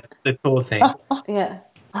kind of like the cool thing. Yeah.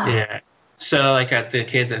 Yeah. So like at the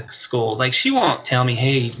kids at school, like she won't tell me,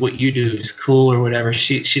 hey, what you do is cool or whatever.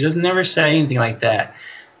 She doesn't never say anything like that.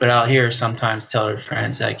 But I'll hear her sometimes tell her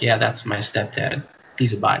friends, like, yeah, that's my stepdad.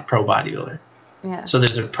 He's a pro bodybuilder. Yeah. So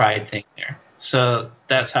there's a pride thing there. So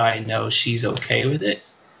that's how I know she's okay with it.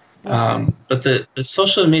 Yeah. But the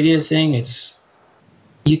social media thing,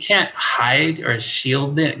 you can't hide or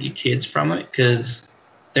shield your kids from it because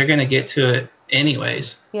they're going to get to it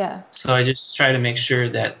anyways. Yeah. So I just try to make sure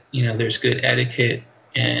that, there's good etiquette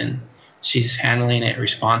and she's handling it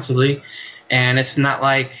responsibly. And it's not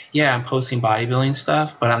like, yeah, I'm posting bodybuilding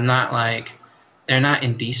stuff, but I'm not like, they're not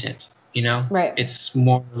indecent, Right. It's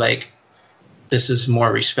more like, this is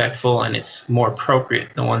more respectful and it's more appropriate,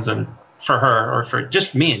 the ones for her or for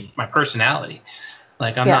just me and my personality.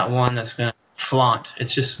 Like, I'm not one that's going to flaunt.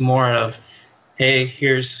 It's just more of, hey,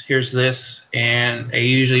 here's this, and I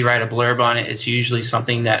usually write a blurb on it. It's usually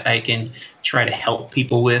something that I can try to help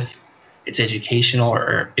people with. It's educational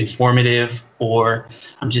or informative, or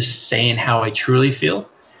I'm just saying how I truly feel.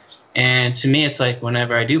 And to me, it's like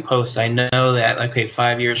whenever I do post, I know that, okay,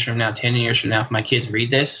 5 years from now, 10 years from now, if my kids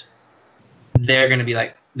read this, they're going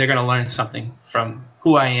to learn something from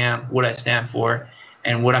who I am, what I stand for,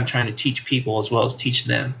 and what I'm trying to teach people as well as teach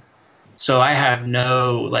them. So I have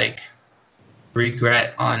no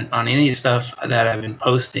regret on any of the stuff that I've been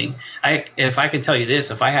posting. If I could tell you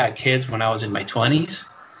this, if I had kids when I was in my 20s,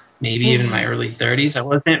 maybe even my early 30s, I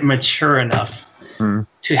wasn't mature enough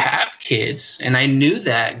to have kids. And I knew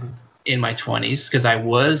that in my 20s because I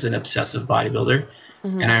was an obsessive bodybuilder.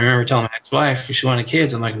 And I remember telling my ex-wife if she wanted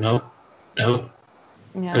kids, I'm like, nope. Yeah.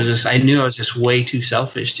 I knew I was just way too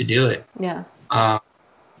selfish to do it. Yeah.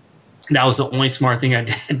 That was the only smart thing I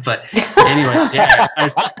did. But anyway, yeah.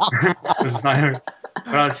 But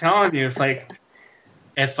I'm telling you, if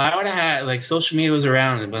I would have had, social media was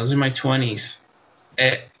around, but I was in my 20s,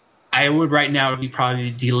 I would right now be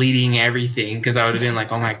probably deleting everything because I would have been like,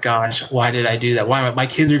 oh my gosh, why did I do that? Why my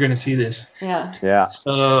kids are going to see this? Yeah. Yeah.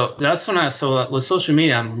 So that's so with social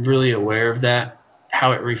media, I'm really aware of that,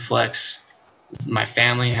 how it reflects my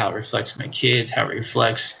family, how it reflects my kids, how it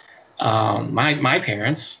reflects my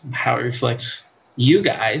parents, how it reflects you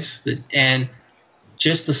guys, and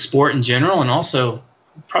just the sport in general, and also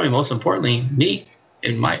probably most importantly me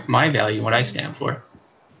and my value, what I stand for.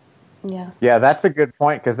 Yeah, that's a good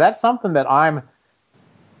point, because that's something that I'm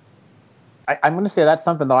going to say that's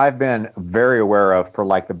something that I've been very aware of for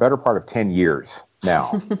the better part of 10 years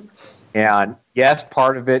now. And yes,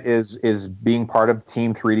 part of it is being part of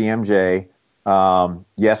Team 3DMJ.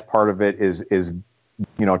 Yes, part of it is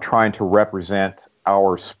trying to represent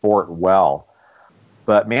our sport well.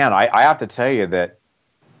 But man, I have to tell you that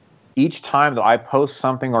each time that I post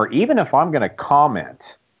something, or even if I'm going to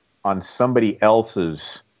comment on somebody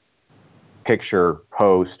else's picture,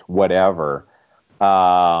 post, whatever,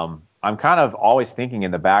 I'm kind of always thinking in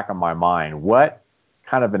the back of my mind, what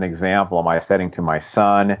kind of an example am I setting to my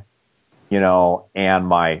son, and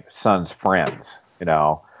my son's friends, they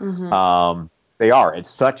are. It's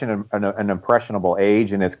such an impressionable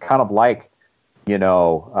age, and it's kind of like,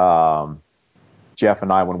 Jeff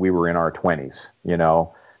and I when we were in our 20s.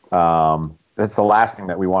 That's the last thing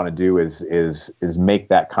that we want to do is make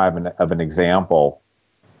that kind of an example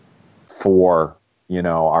for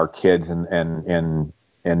our kids, and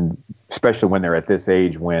especially when they're at this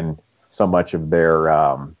age, when so much of their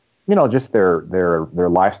just their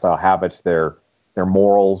lifestyle habits, their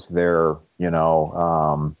morals, their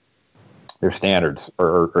standards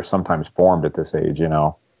are sometimes formed at this age.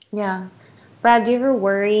 Yeah. Brad, do you ever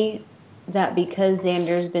worry that because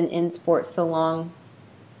Xander's been in sports so long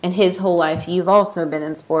and his whole life you've also been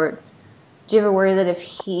in sports, do you ever worry that if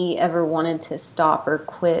he ever wanted to stop or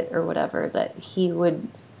quit or whatever, that he would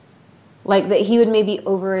maybe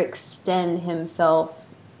overextend himself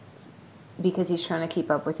because he's trying to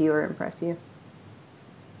keep up with you or impress you?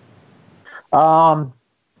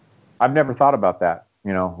 I've never thought about that,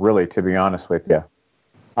 really, to be honest with you.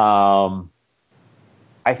 I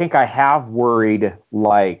think I have worried,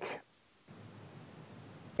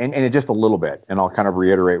 and just a little bit, and I'll kind of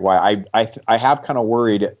reiterate why I have kind of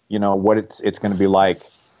worried, what it's going to be like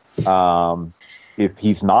if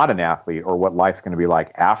he's not an athlete, or what life's going to be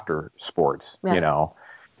like after sports, and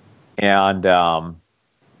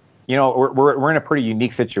we're in a pretty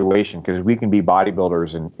unique situation because we can be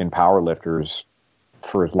bodybuilders and power lifters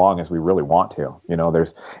for as long as we really want to.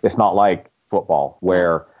 It's not like football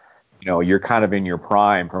where you're kind of in your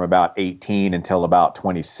prime from about 18 until about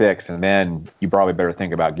 26, and then you probably better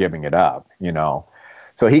think about giving it up,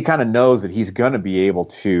 So he kind of knows that he's going to be able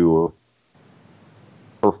to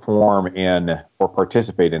perform in or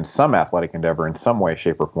participate in some athletic endeavor in some way,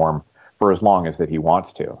 shape, or form for as long as that he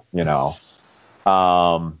wants to,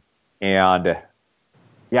 And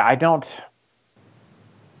yeah,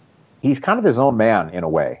 he's kind of his own man in a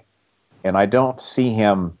way. And I don't see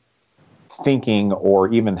him thinking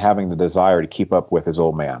or even having the desire to keep up with his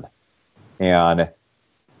old man. And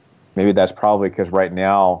maybe that's probably because right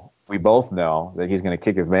now we both know that he's going to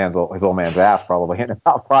kick his old man's ass probably in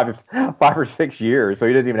about 5 or 6 years. So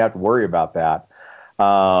he doesn't even have to worry about that.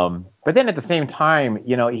 But then at the same time,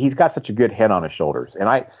 you know, he's got such a good head on his shoulders.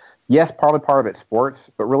 And yes, probably part of it's sports,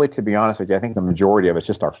 but really, to be honest with you, I think the majority of it's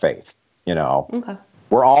just our faith. You know, Okay.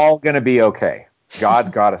 We're all going to be okay.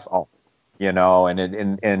 God's got us all, you know,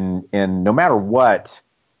 and no matter what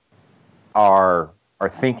our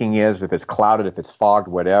thinking is, if it's clouded, if it's fogged,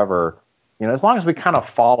 whatever, you know, as long as we kind of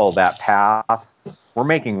follow that path, we're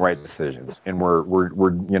making right decisions, and we're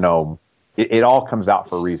you know, it all comes out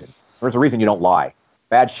for a reason. There's a reason you don't lie.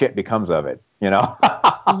 Bad shit becomes of it, you know?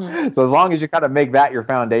 Mm-hmm. So as long as you kind of make that your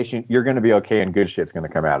foundation, you're going to be okay, and good shit's going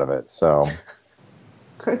to come out of it. So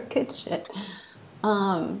good shit.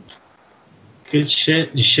 Good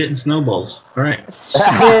shit and shit and snowballs. All right.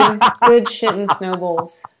 Good shit and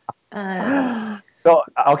snowballs. So,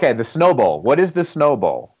 okay, the Snow Bowl. What is the Snow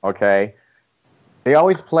Bowl? Okay. They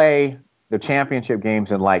always play the championship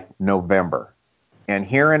games in like November. And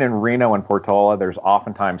here in Reno and Portola, there's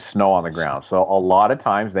oftentimes snow on the ground. So a lot of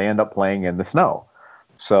times they end up playing in the snow.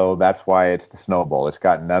 So that's why it's the Snow Bowl. It's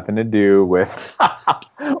got nothing to do with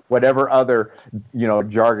whatever other, you know,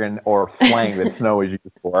 jargon or slang that snow is used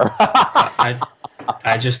for.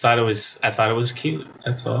 I just thought it was cute.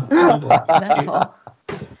 That's all. That's all.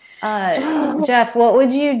 Jeff, what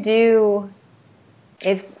would you do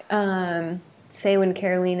if, say, when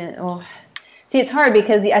Carolina? Oh, see, it's hard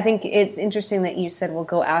because I think it's interesting that you said, "Well,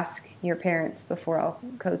 go ask your parents before I'll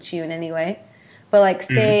coach you in any way." But like,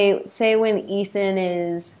 say when Ethan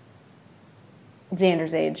is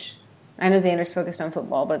Xander's age. I know Xander's focused on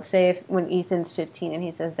football, but say when Ethan's 15 and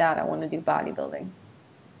he says, "Dad, I want to do bodybuilding."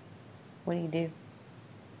 What do?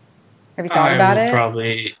 Have you thought about it?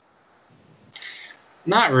 Probably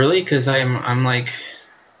not really, because I'm like,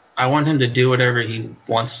 I want him to do whatever he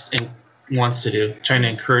wants to do. Trying to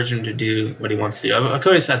encourage him to do what he wants to do. Of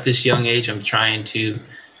course, at this young age, I'm trying to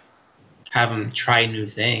have him try new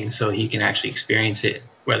things so he can actually experience it,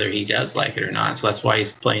 whether he does like it or not. So that's why he's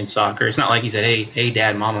playing soccer. It's not like he said, hey,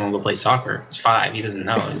 Dad, Mom, I'm going to go play soccer. He's 5. He doesn't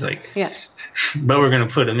know. He's like, yeah. But we're going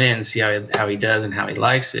to put him in and see how he does and how he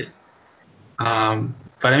likes it.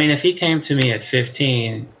 But, I mean, if he came to me at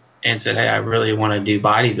 15 and said, hey, I really want to do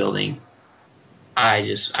bodybuilding, I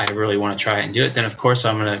really want to try it and do it, then, of course,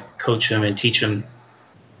 I'm going to coach him and teach him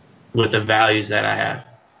with the values that I have.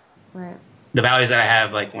 Right. The values that I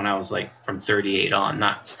have, like, when I was, like, from 38 on,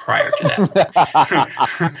 not prior to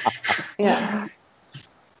that. Yeah.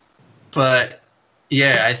 But,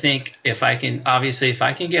 yeah, I think if I can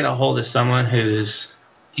get a hold of someone who's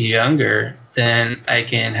younger, then I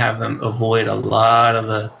can have them avoid a lot of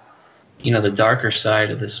the, you know, the darker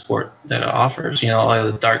side of the sport that it offers. You know, all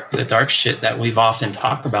of the dark shit that we've often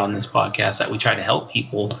talked about in this podcast that we try to help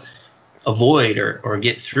people avoid or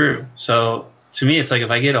get through. So to me, it's like if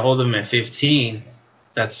I get a hold of him at 15,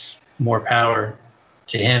 that's more power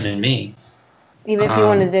to him and me. Even if he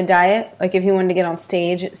wanted to diet, like if he wanted to get on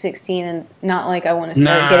stage at 16 and not like I want to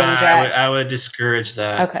start getting jacked. I would discourage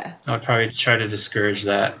that. Okay. I would probably try to discourage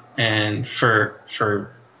that, and for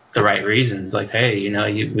the right reasons. Like, hey, you know,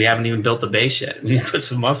 we haven't even built the base yet. We need to put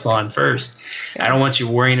some muscle on first. Yeah. I don't want you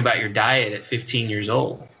worrying about your diet at 15 years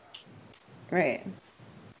old. Right.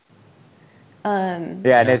 Yeah,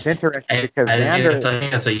 and it's interesting because I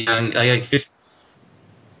think that's a young, like 50.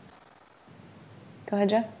 Go ahead,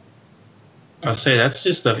 Jeff. I'll say that's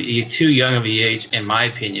just too young of an age, in my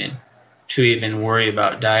opinion, to even worry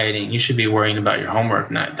about dieting. You should be worrying about your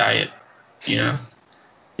homework, not diet, you know?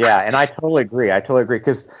 Yeah, and I totally agree.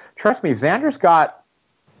 Because trust me, Xander's got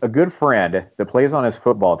a good friend that plays on his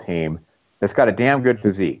football team that's got a damn good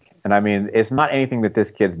physique. And I mean, it's not anything that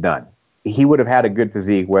this kid's done. He would have had a good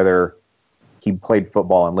physique whether he played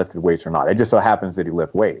football and lifted weights or not. It just so happens that he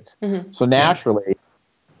lifted weights. Mm-hmm. So naturally,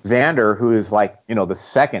 Xander, who is like, you know, the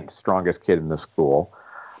second strongest kid in the school,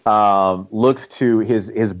 looks to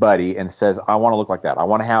his buddy and says, I want to look like that. I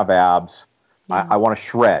want to have abs. Mm-hmm. I want to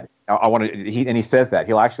shred. I want to, and he says that.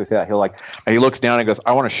 He'll actually say that. And he looks down and goes,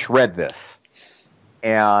 I want to shred this.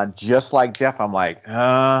 And just like Jeff, I'm like,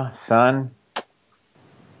 son,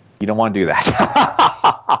 you don't want to do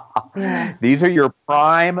that. Yeah. These are your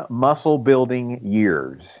prime muscle building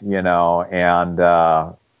years, you know, and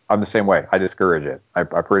I'm the same way. I discourage it. I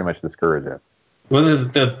pretty much discourage it. Well,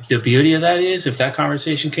 the beauty of that is, if that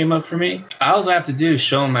conversation came up for me, all I have to do is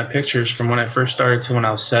show them my pictures from when I first started to when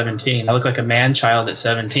I was 17. I look like a man child at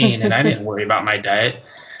 17, and I didn't worry about my diet.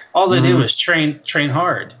 All I did was train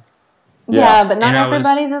hard. Yeah, but not And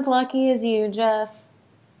everybody's as lucky as you, Jeff.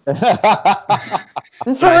 And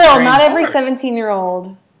for But real, not every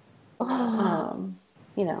 17-year-old.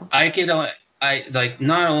 You know. I like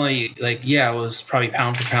not only like I was probably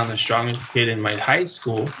pound for pound the strongest kid in my high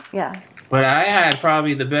school. Yeah. But I had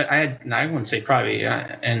probably the best. I wouldn't say probably,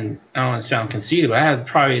 and I don't want to sound conceited, but I had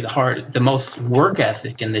probably the most work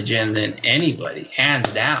ethic in the gym than anybody,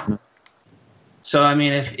 hands down. So I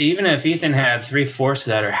mean, even if Ethan had 3/4 of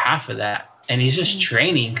that or half of that, and he's just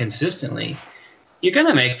training consistently, you're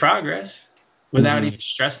gonna make progress without even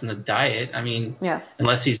stressing the diet. I mean,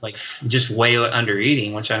 unless he's like just way under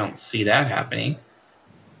eating, which I don't see that happening.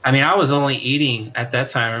 I mean, I was only eating at that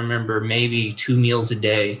time. I remember maybe 2 meals a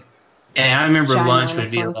day. And I remember lunch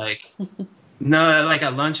would be like, no, like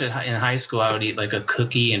at lunch in high school, I would eat like a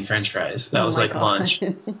cookie and French fries. That was like lunch.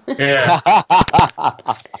 Yeah.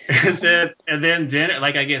 and then dinner,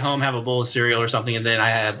 like I get home, have a bowl of cereal or something. And then I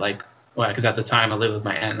had like, well, because at the time I lived with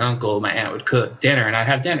my aunt and uncle, my aunt would cook dinner and I'd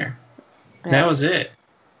have dinner. Yeah. That was it.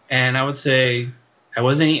 And I would say I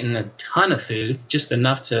wasn't eating a ton of food, just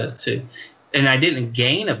enough to, and I didn't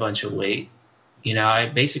gain a bunch of weight. You know, I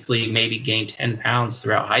basically maybe gained 10 pounds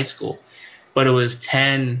throughout high school, but it was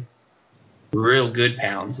 10 real good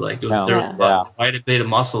pounds. Like there was quite a bit of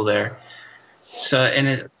muscle there. So,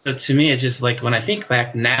 so to me, it's just like when I think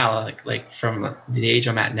back now, like from the age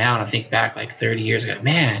I'm at now, and I think back like 30 years ago,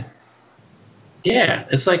 man, yeah,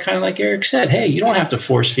 it's like kind of like Eric said, hey, you don't have to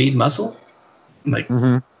force feed muscle. Like,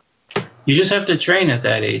 you just have to train at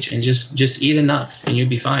that age and just eat enough and you'll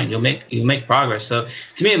be fine. You'll make progress. So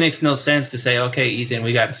to me, it makes no sense to say, okay, Ethan,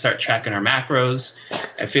 we got to start tracking our macros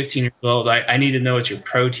at 15 years old. I need to know what your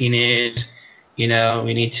protein is. You know,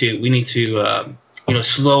 we need to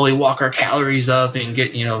slowly walk our calories up and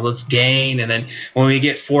get, let's gain. And then when we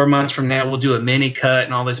get 4 months from now, we'll do a mini cut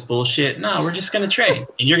and all this bullshit. No, we're just going to train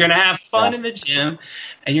and you're going to have fun in the gym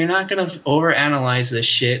and you're not going to overanalyze this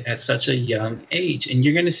shit at such a young age. And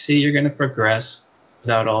you're going to see, you're going to progress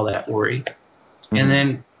without all that worry. And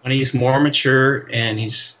then when he's more mature and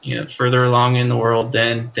he's, further along in the world,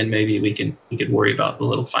 then maybe we could worry about the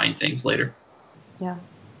little fine things later. Yeah.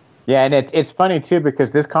 Yeah, and it's funny too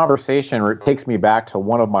because this conversation takes me back to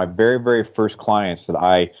one of my very, very first clients that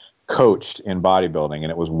I coached in bodybuilding,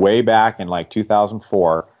 and it was way back in like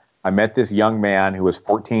 2004. I met this young man who was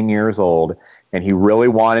 14 years old, and he really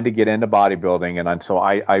wanted to get into bodybuilding, and so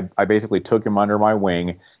I basically took him under my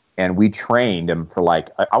wing, and we trained him for like,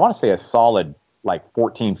 I want to say a solid like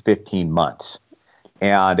 14, 15 months.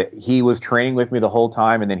 And he was training with me the whole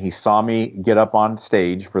time, and then he saw me get up on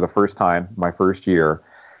stage for the first time, my first year.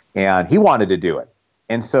 And he wanted to do it.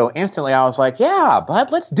 And so instantly I was like, yeah,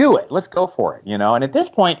 bud, let's do it. Let's go for it. And at this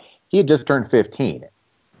point, he had just turned 15.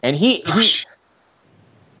 And he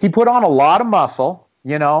put on a lot of muscle,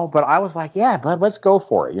 but I was like, yeah, bud, let's go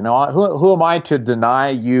for it. Who am I to deny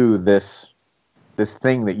you this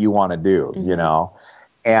thing that you want to do,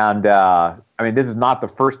 And I mean, this is not the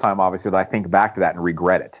first time, obviously, that I think back to that and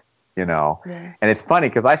regret it, Yeah. And it's funny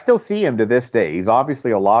because I still see him to this day. He's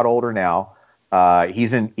obviously a lot older now.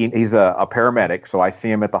 He's a paramedic, so I see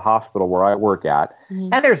him at the hospital where I work at,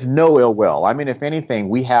 and there's no ill will. I mean, if anything,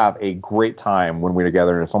 we have a great time when we're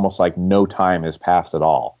together, and it's almost like no time has passed at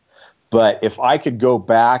all. But if I could go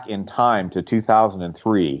back in time to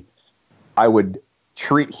 2003, I would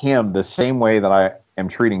treat him the same way that I am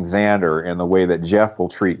treating Xander and the way that Jeff will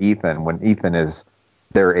treat Ethan when Ethan is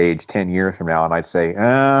their age 10 years from now, and I'd say,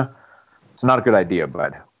 it's not a good idea,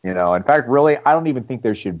 bud. In fact, really, I don't even think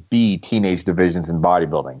there should be teenage divisions in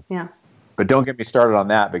bodybuilding. Yeah. But don't get me started on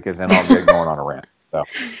that because then I'll get going on a rant. So.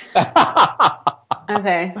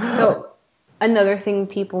 Okay. So another thing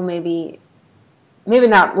people maybe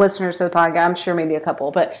not listeners to the podcast, I'm sure maybe a couple,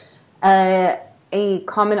 but a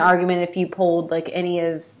common argument if you polled like any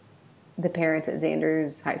of the parents at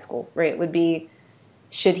Xander's high school, right, would be,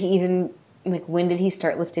 should he even, like, when did he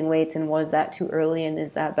start lifting weights and was that too early and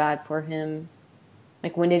is that bad for him?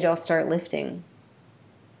 Like, when did y'all start lifting?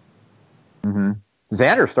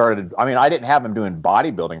 Xander started, I mean, I didn't have him doing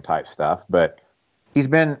bodybuilding type stuff, but he's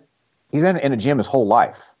been in a gym his whole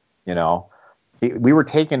life, We were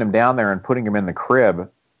taking him down there and putting him in the crib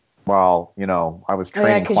while, I was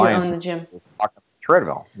training clients. Because you own the gym.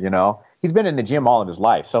 Treadmill, He's been in the gym all of his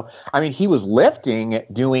life. So, I mean, he was lifting,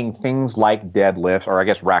 doing things like deadlifts, or I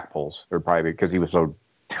guess rack pulls, or probably because he was so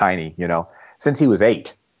tiny, since he was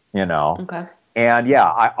 8, Okay. And yeah,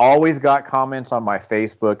 I always got comments on my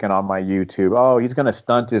Facebook and on my YouTube. Oh, he's going to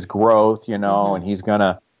stunt his growth, and he's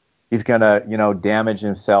gonna, damage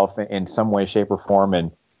himself in some way, shape, or form.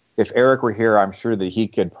 And if Eric were here, I'm sure that he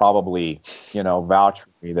could probably, vouch for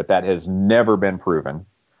me that has never been proven.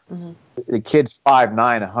 The kid's 5'9",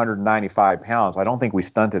 195 pounds. I don't think we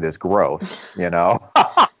stunted his growth, you know?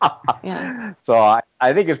 Yeah. So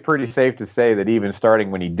I think it's pretty safe to say that even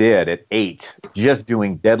starting when he did at 8, just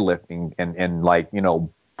doing deadlifting and like, you know,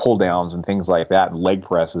 pull downs and things like that and leg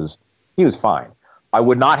presses, he was fine. I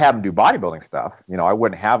would not have him do bodybuilding stuff. You know, I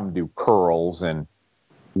wouldn't have him do curls and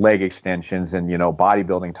leg extensions and, you know,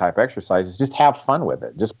 bodybuilding type exercises. Just have fun with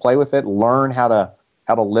it. Just play with it. Learn how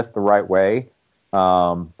to lift the right way.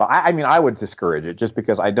 But I mean, I would discourage it just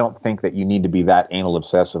because I don't think that you need to be that anal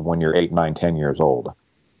obsessive when you're 8, 9, 10 years old.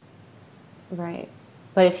 Right.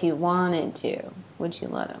 But if you wanted to, would you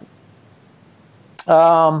let him?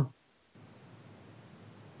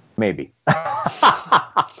 Maybe. All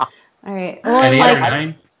right.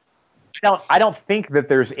 Well, I don't think that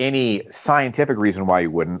there's any scientific reason why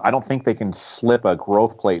you wouldn't. I don't think they can slip a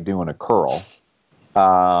growth plate doing a curl.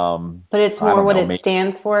 But it's more what it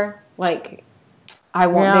stands for. Like, I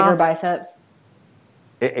want bigger biceps.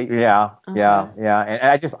 Yeah. And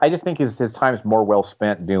I just think his time is more well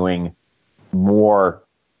spent doing more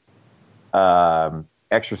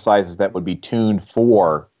exercises that would be tuned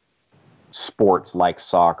for sports like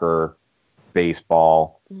soccer,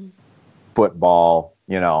 baseball, football.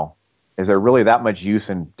 You know, is there really that much use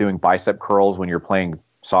in doing bicep curls when you're playing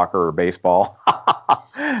soccer or baseball?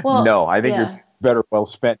 Well, no, I think you're better well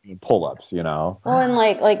spent doing pull-ups, you know. Well, and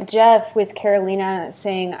like Jeff with Carolina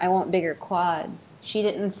saying, I want bigger quads. She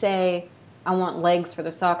didn't say, I want legs for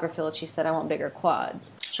the soccer field. She said, I want bigger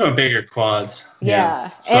quads. She want bigger quads. Yeah.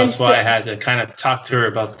 So that's why I had to kind of talk to her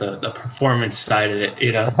about the performance side of it,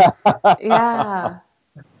 you know. Yeah.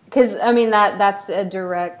 Because, I mean, that's a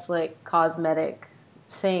direct, like, cosmetic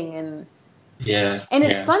thing. And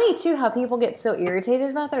it's funny, too, how people get so irritated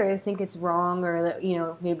about that or they think it's wrong or that, you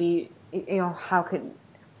know, maybe, you know, how could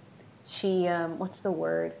she, what's the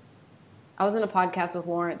word? I was in a podcast with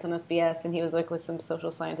Lawrence on SBS, and he was, like, with some social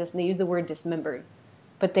scientists, and they use the word dismembered.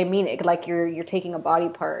 But they mean it like you're taking a body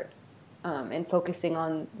part and focusing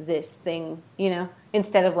on this thing, you know,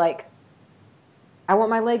 instead of, like, I want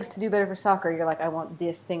my legs to do better for soccer. You're like, I want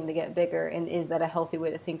this thing to get bigger, and is that a healthy way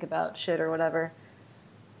to think about shit or whatever?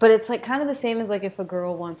 But it's like kind of the same as like if a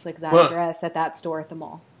girl wants like that dress at that store at the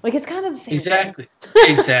mall. Like it's kind of the same. Exactly,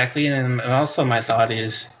 exactly. And also my thought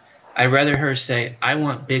is, I'd rather her say, "I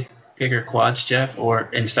want bigger quads, Jeff," or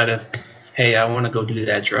instead of, "Hey, I want to go do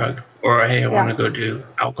that drug," or "Hey, I want to go do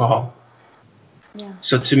alcohol." Yeah.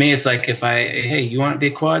 So to me, it's like hey, you want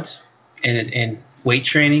big quads and weight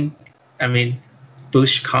training? I mean,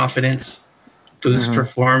 boost confidence, boost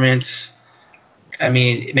performance. I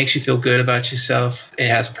mean, it makes you feel good about yourself. It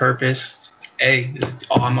has purpose. Hey,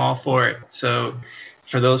 I'm all for it. So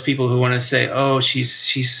for those people who want to say, oh, she's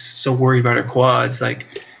so worried about her quads,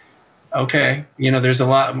 like, okay, you know, there's a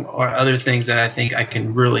lot or other things that I think I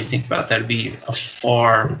can really think about that would be a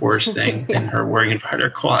far worse thing than her worrying about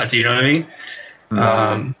her quads. You know what I mean?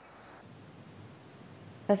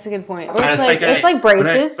 That's a good point. Well, it's like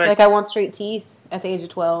braces. Like I want straight teeth at the age of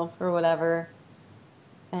 12 or whatever.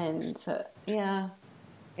 And so, yeah,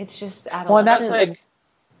 it's just adolescence. Well, and that's like,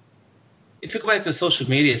 if you go back to the social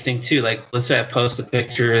media thing too, like let's say I post a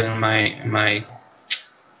picture in my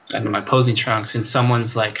posing trunks and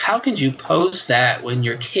someone's like, how could you post that when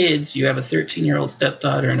your kids, you have a 13-year-old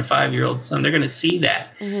stepdaughter and a 5-year-old son, they're going to see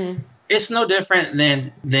that. Mm-hmm. It's no different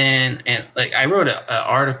than and like I wrote an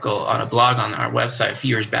article on a blog on our website a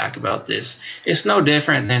few years back about this. It's no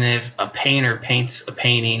different than if a painter paints a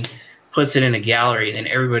painting, puts it in a gallery, and then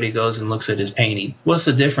everybody goes and looks at his painting. What's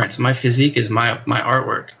the difference? My physique is my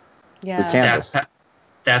artwork. Yeah,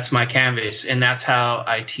 that's my canvas, and that's how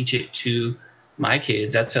I teach it to my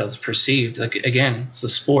kids. That's how it's perceived. Like again, it's a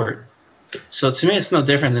sport. So to me, it's no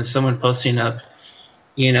different than someone posting up,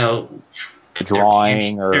 you know,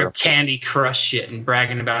 drawing their Candy Crush shit and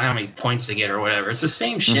bragging about how many points they get or whatever. It's the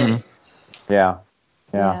same shit. Mm-hmm. Yeah.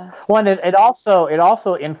 Well, and it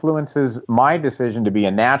also influences my decision to be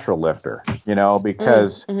a natural lifter, you know,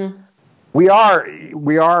 because we're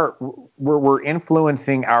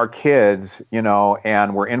influencing our kids, you know,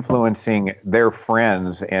 and we're influencing their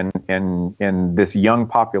friends in this young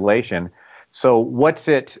population. So what's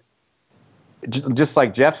it, just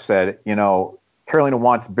like Jeff said, you know, Carolina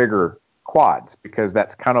wants bigger quads because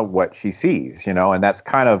that's kind of what she sees, you know, and that's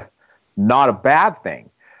kind of not a bad thing.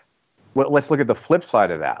 Well, let's look at the flip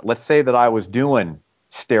side of that. Let's say that I was doing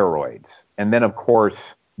steroids, and then, of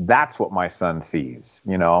course, that's what my son sees,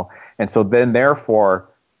 you know? And so then, therefore,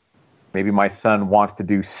 maybe my son wants to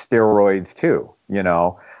do steroids too, you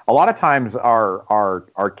know? A lot of times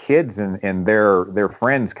our kids and their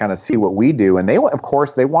friends kind of see what we do, and they, of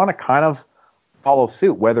course, they want to kind of follow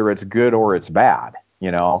suit, whether it's good or it's bad,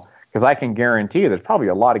 you know, because I can guarantee you there's probably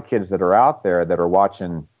a lot of kids that are out there that are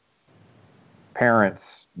watching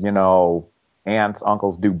parents, you know, aunts,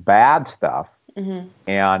 uncles do bad stuff.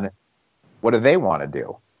 And what do they want to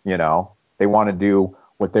do? You know, they want to do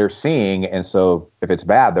what they're seeing. And so if it's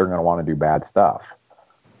bad, they're going to want to do bad stuff.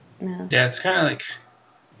 Yeah, it's kind of like,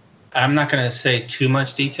 I'm not going to say too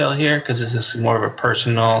much detail here because this is more of a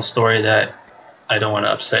personal story that I don't want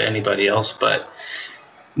to upset anybody else. But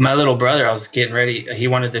my little brother, I was getting ready. He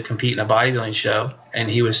wanted to compete in a bodybuilding show, and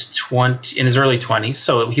he was in his early 20s.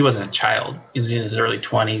 So he wasn't a child. He was in his early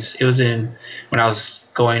 20s. It was when I was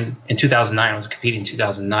going in 2009. I was competing in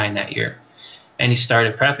 2009 that year. And he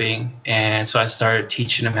started prepping. And so I started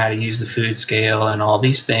teaching him how to use the food scale and all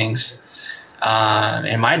these things.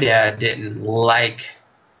 And my dad didn't like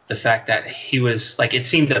the fact that he was like, it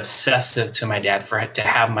seemed obsessive to my dad to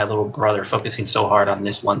have my little brother focusing so hard on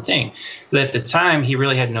this one thing. But at the time, he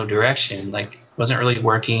really had no direction, like wasn't really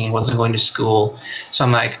working, wasn't going to school. So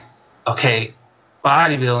I'm like, okay,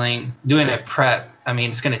 bodybuilding, doing a prep, I mean,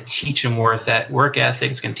 it's going to teach him work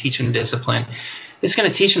ethic, it's going to teach him discipline. It's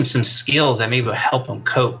going to teach him some skills that maybe will help him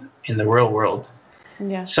cope in the real world.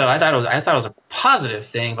 Yeah. So I thought it was a positive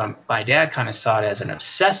thing, but my dad kind of saw it as an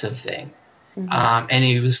obsessive thing. And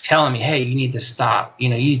he was telling me, hey, you need to stop. You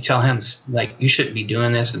know, you tell him, like, you shouldn't be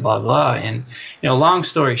doing this and blah, blah. And, you know, long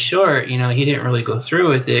story short, you know, he didn't really go through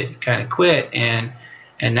with it, kind of quit. And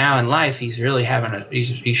now in life, he's really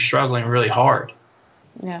he's struggling really hard.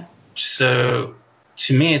 Yeah. So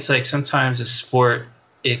to me, it's like sometimes a sport,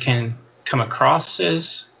 it can come across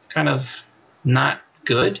as kind of not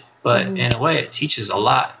good, but in a way it teaches a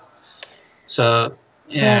lot. So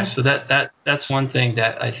so that's one thing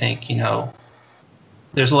that I think, you know,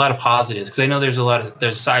 there's a lot of positives, because I know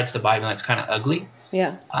there's sides to bodybuilding that's kind of ugly.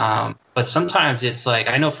 Yeah. But sometimes it's like,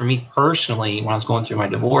 I know for me personally, when I was going through my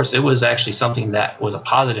divorce, it was actually something that was a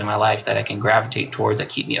positive in my life that I can gravitate towards, that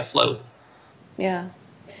keep me afloat. Yeah.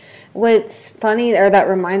 What's funny, or that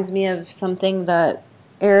reminds me of something that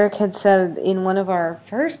Eric had said in one of our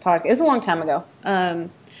first podcasts. It was a long time ago.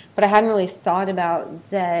 But I hadn't really thought about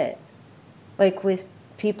that, like with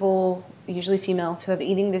people, usually females, who have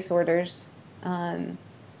eating disorders.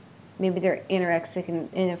 Maybe they're anorexic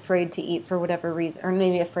and afraid to eat for whatever reason, or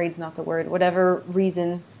maybe afraid's not the word, whatever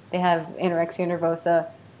reason they have anorexia nervosa,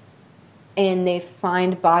 and they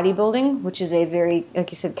find bodybuilding, which is a very,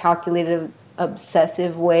 like you said, calculated,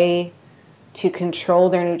 obsessive way to control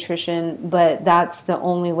their nutrition, but that's the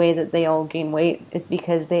only way that they all gain weight, is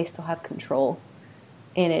because they still have control.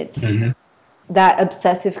 And it's that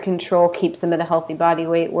obsessive control keeps them at a healthy body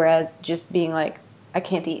weight, whereas just being like, I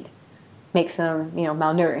can't eat, makes them, you know,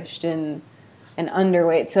 malnourished and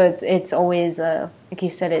underweight. So it's always like you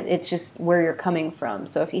said, it's just where you're coming from.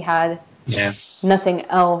 So if he had nothing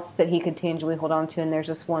else that he could tangibly hold on to, and there's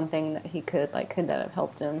just one thing that he could that have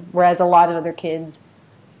helped him? Whereas a lot of other kids,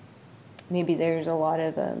 maybe there's a lot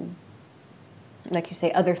of like you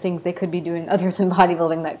say, other things they could be doing other than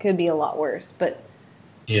bodybuilding that could be a lot worse. But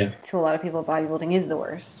to a lot of people, bodybuilding is the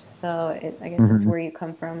worst. So I guess it's where you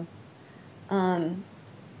come from.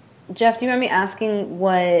 Jeff, do you mind me asking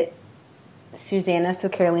what Susanna, so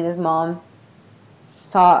Carolina's mom,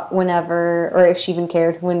 thought whenever, or if she even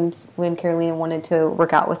cared when Carolina wanted to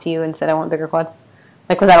work out with you and said, I want bigger quads?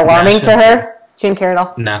 Like, was that alarming to her? She didn't care at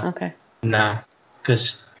all? No. Okay. No.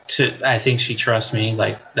 Because I think she trusts me,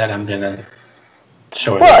 like, that I'm going to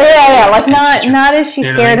show her. Well, like, not is she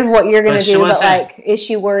scared of what you're going to do, but, like, is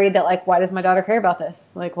she worried that, like, why does my daughter care about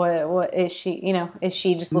this? Like, what is she, you know, is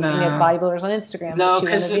she just looking at bodybuilders on Instagram? No,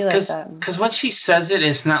 because when she says it,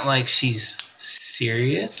 it's not like she's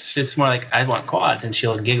serious. It's more like, I want quads, and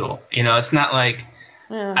she'll giggle. You know, it's not like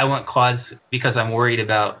I want quads because I'm worried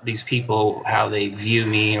about these people, how they view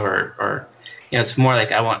me, or you know, it's more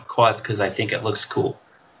like I want quads because I think it looks cool.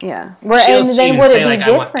 Yeah. And then would it be different?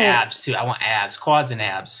 I want abs too. I want abs, quads and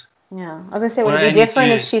abs. Yeah. I was going to say, would it be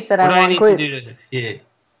different if she said, I want glutes?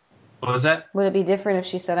 What was that? Would it be different if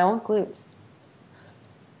she said, I want glutes?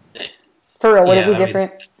 For real, would it be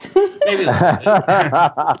different?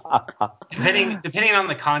 Maybe depending on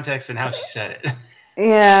the context and how she said it.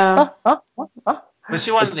 Yeah. But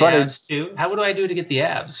she wanted the abs too. What do I do to get the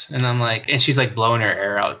abs? And I'm like, and she's like blowing her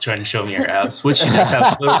hair out, trying to show me her abs, which she does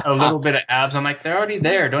have a little bit of abs. I'm like, they're already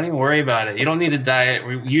there. Don't even worry about it. You don't need to diet.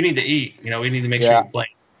 You need to eat. You know, we need to make sure you're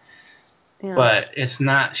playing. Yeah. But it's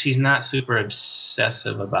not. She's not super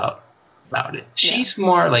obsessive about it. She's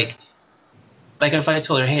more like if I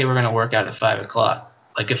told her, hey, we're gonna work out at 5 o'clock.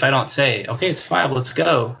 Like if I don't say, okay, it's 5, let's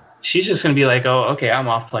go. She's just gonna be like, oh, okay, I'm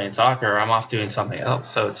off playing soccer, or I'm off doing something else.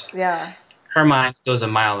 So it's her mind goes a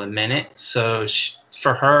mile a minute. So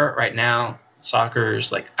for her right now, soccer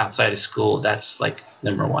is like outside of school. That's like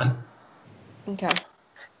number one. Okay.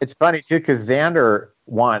 It's funny too because Xander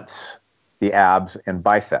wants the abs and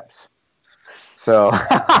biceps. So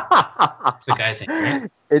It's a guy thing, right?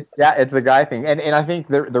 It's a guy thing, and I think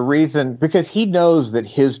the reason because he knows that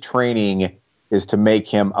his training is to make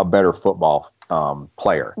him a better football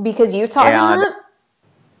player. Because you taught him that?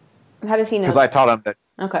 How does he know? Because I taught him that.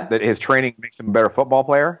 Okay. That his training makes him a better football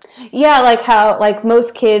player? Yeah, like how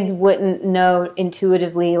most kids wouldn't know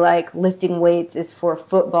intuitively like lifting weights is for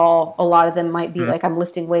football. A lot of them might be like, I'm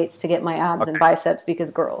lifting weights to get my abs and biceps because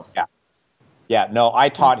girls. Yeah. Yeah, no, I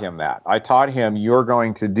taught him that. I taught him you're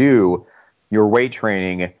going to do your weight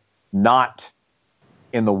training not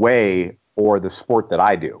in the way or the sport that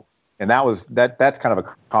I do. And that's kind of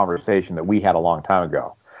a conversation that we had a long time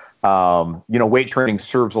ago. Weight training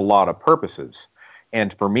serves a lot of purposes.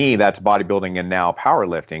 And for me, that's bodybuilding and now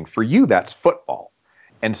powerlifting. For you, that's football.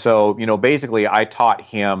 And so, basically I taught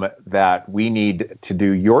him that we need to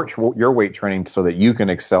do your weight training so that you can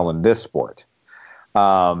excel in this sport.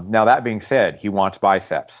 Now, that being said, he wants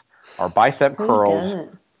biceps. Are bicep curls,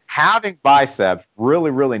 having biceps,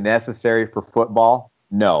 really, really necessary for football?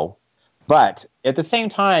 No. But at the same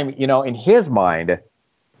time, in his mind,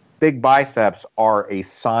 big biceps are a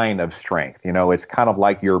sign of strength. It's kind of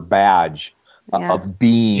like your badge of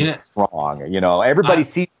being strong. Everybody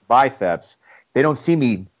sees biceps. They don't see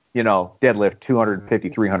me, deadlift 250,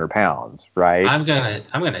 300 pounds, right? I'm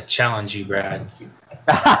gonna challenge you, Brad.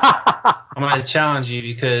 I'm gonna challenge you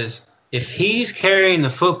because if he's carrying the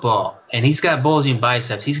football and he's got bulging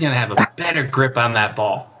biceps, he's gonna have a better grip on that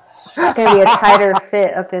ball. It's gonna be a tighter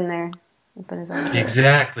fit up in there, up in his arm.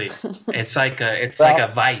 Exactly. It's like a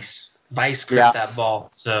vice grip that ball.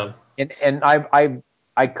 So and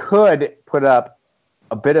I could put up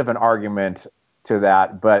a bit of an argument to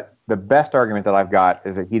that, but the best argument that I've got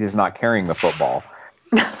is that he is not carrying the football.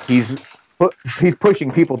 He's pushing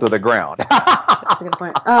people to the ground. That's a good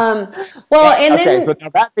point. So now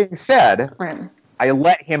that being said, right. I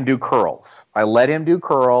let him do curls.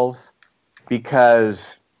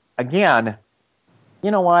 Because, again,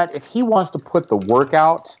 you know what? If he wants to put the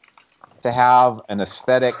workout to have an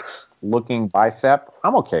aesthetic-looking bicep,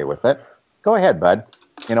 I'm okay with it. Go ahead, bud.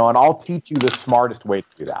 And I'll teach you the smartest way to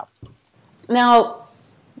do that. Now,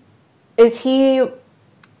 is he...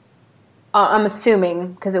 I'm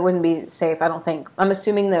assuming, because it wouldn't be safe, I don't think. I'm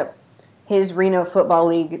assuming that his Reno Football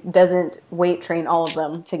League doesn't weight train all of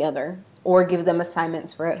them together or give them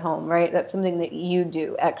assignments for at home, right? That's something that you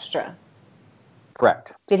do extra.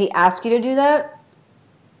 Correct. Did he ask you to do that?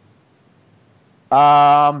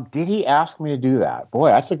 Did he ask me to do that?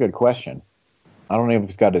 Boy, that's a good question. I don't know if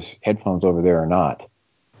he's got his headphones over there or not.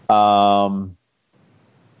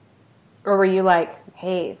 Or were you like,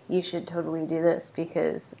 hey, you should totally do this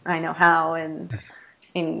because I know how and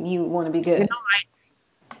you want to be good?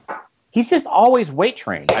 He's just always weight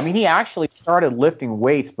trained. I mean, he actually started lifting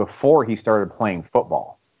weights before he started playing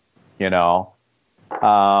football, And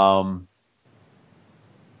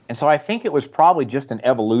so I think it was probably just an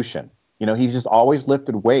evolution. He's just always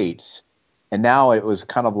lifted weights. And now it was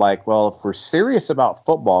kind of like, well, if we're serious about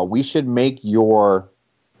football, we should make your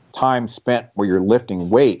time spent where you're lifting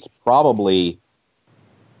weights probably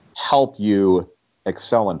help you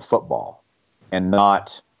excel in football and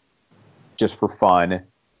not just for fun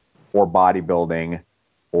or bodybuilding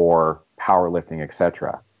or powerlifting,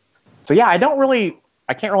 etc. So yeah, I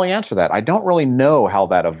can't really answer that. I don't really know how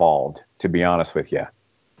that evolved, to be honest with you.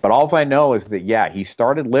 But all I know is that, yeah, he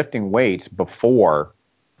started lifting weights before,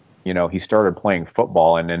 he started playing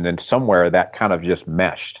football, and then somewhere that kind of just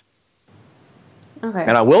meshed. Okay.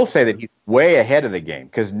 And I will say that he's way ahead of the game,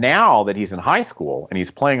 because now that he's in high school and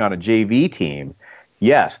he's playing on a JV team,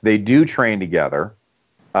 yes, they do train together.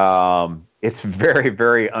 It's very,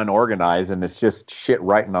 very unorganized, and it's just shit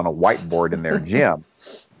writing on a whiteboard in their gym.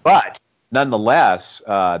 But nonetheless,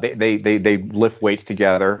 they lift weights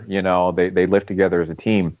together. They lift together as a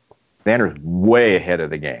team. Xander's way ahead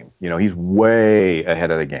of the game. He's way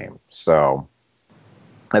ahead of the game. So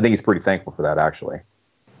I think he's pretty thankful for that, actually.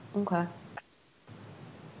 Okay.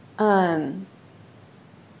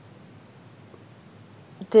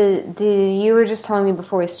 You were just telling me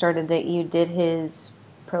before we started that you did his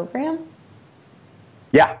program?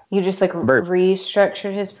 Yeah. You just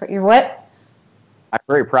restructured his you're what? I'm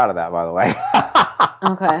very proud of that, by the way.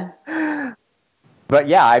 Okay. But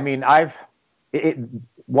yeah, I mean,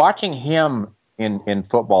 watching him in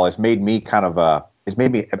football has made me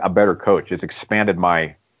a better coach. It's expanded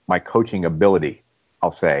my coaching ability,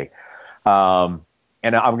 I'll say.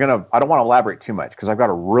 and I don't want to elaborate too much because I've got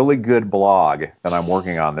a really good blog that I'm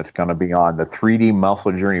working on that's going to be on the 3D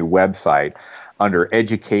Muscle Journey website under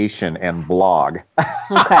education and blog.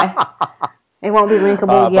 Okay. It won't be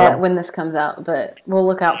linkable yet when this comes out, but we'll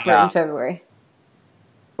look out for it in February.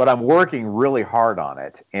 But I'm working really hard on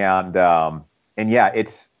it. And yeah,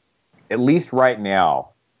 it's, at least right now,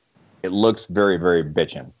 it looks very, very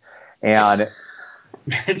bitchin'. And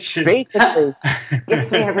basically,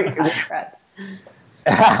 gets me every time, Brad.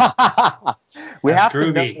 We That's have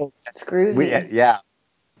groovy. to know. It's groovy. Yeah.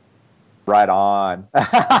 Right on.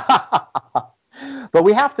 But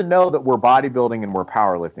we have to know that we're bodybuilding and we're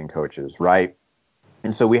powerlifting coaches, right?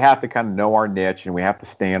 And so we have to kind of know our niche and we have to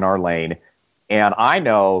stay in our lane. And I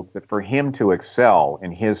know that for him to excel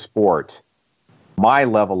in his sport, my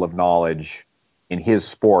level of knowledge in his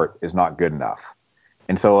sport is not good enough.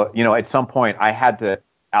 And so, at some point I had to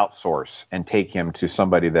outsource and take him to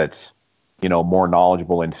somebody that's, more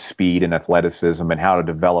knowledgeable in speed and athleticism and how to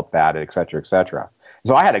develop that, et cetera, et cetera.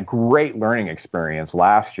 So I had a great learning experience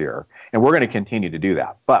last year, and we're going to continue to do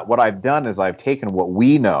that. But what I've done is I've taken what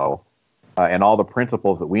we know and all the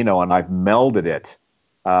principles that we know, and I've melded it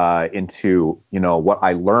into, what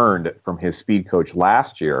I learned from his speed coach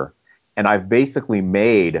last year. And I've basically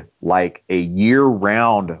made like a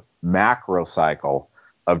year-round macro cycle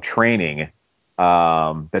of training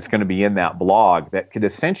that's going to be in that blog that could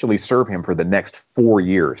essentially serve him for the next 4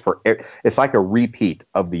 years. It's like a repeat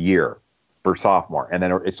of the year for sophomore. And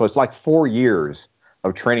then so it's like 4 years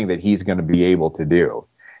of training that he's going to be able to do.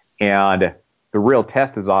 And the real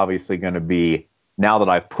test is obviously going to be, now that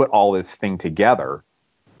I've put all this thing together,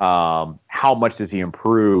 how much does he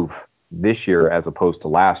improve this year as opposed to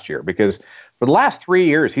last year? Because for the last 3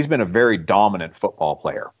 years, he's been a very dominant football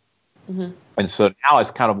player. Mm-hmm. And so now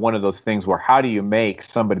it's kind of one of those things where how do you make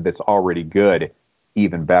somebody that's already good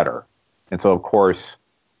even better? And so, of course,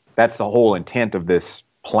 that's the whole intent of this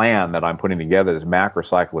plan that I'm putting together, this macro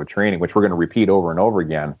cycle of training, which we're going to repeat over and over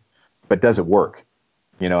again. But does it work?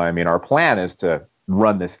 Our plan is to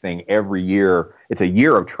run this thing every year. It's a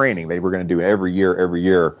year of training that we're going to do every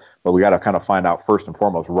year. But we got to kind of find out first and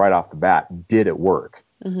foremost right off the bat, did it work?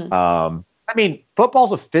 Mm-hmm.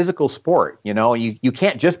 Football's a physical sport. You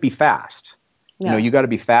can't just be fast. Yeah. You got to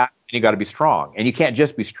be fast and you got to be strong. And you can't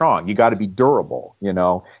just be strong. You got to be durable,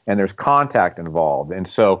 and there's contact involved. And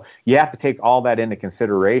so you have to take all that into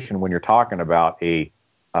consideration when you're talking about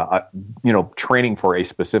training for a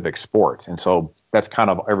specific sport. And so that's kind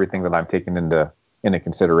of everything that I'm taking into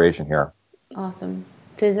consideration here. Awesome.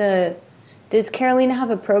 Does Carolina have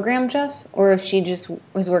a program, Jeff? Or if she just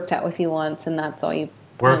was worked out with you once and that's all you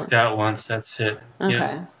worked out once, that's it. Okay.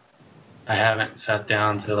 Yeah. I haven't sat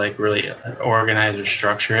down to really organize or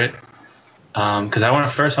structure it. Because I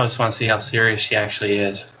just want to see how serious she actually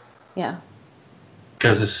is. Yeah.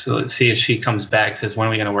 Because let's see if she comes back, says, when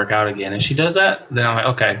are we going to work out again? If she does that, then I'm like,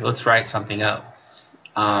 okay, let's write something up.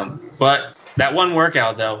 But that one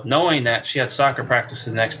workout, though, knowing that she had soccer practice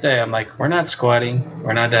the next day, I'm like, we're not squatting,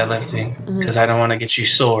 we're not deadlifting, because I don't want to get you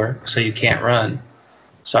sore so you can't run.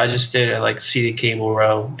 So I just did a seated cable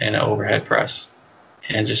row and an overhead press,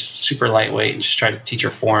 and just super lightweight, and just tried to teach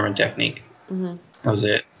her form and technique. Mm-hmm. That was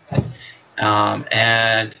it.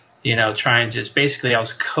 And trying just basically, I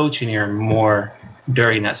was coaching her more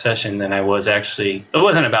during that session than I was actually. It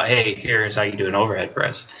wasn't about, hey, here's how you do an overhead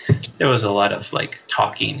press. There was a lot of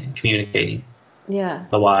talking and communicating. Yeah.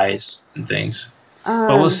 The whys and things.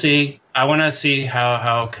 But we'll see. I want to see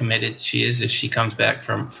how committed she is if she comes back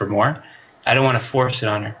for more. I don't want to force it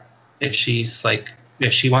on her. If she's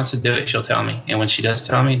if she wants to do it, she'll tell me. And when she does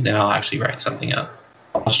tell me, then I'll actually write something up.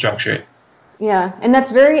 I'll structure it. Yeah, and that's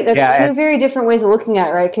two very different ways of looking at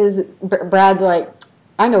it, right? Because Brad's like,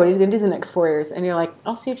 I know what he's going to do the next 4 years. And you're like,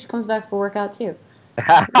 I'll see if she comes back for workout too.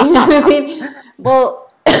 You know what I mean?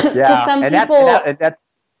 Well, because some people... that's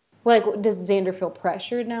does Xander feel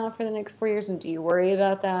pressured now for the next 4 years? And do you worry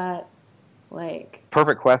about that?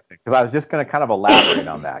 Perfect question, because I was just going to kind of elaborate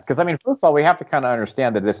on that. Because, first of all, we have to kind of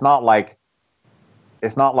understand that it's not like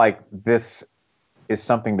this is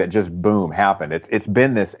something that just, boom, happened. It's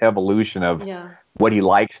been this evolution of what he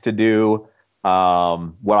likes to do,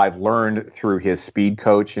 what I've learned through his speed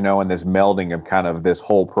coach, and this melding of kind of this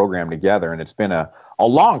whole program together. And it's been a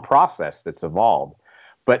long process that's evolved.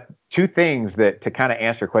 But two things that to kind of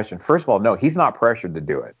answer your question. First of all, no, he's not pressured to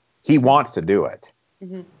do it. He wants to do it.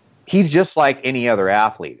 Mm-hmm. He's just like any other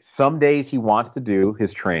athlete. Some days he wants to do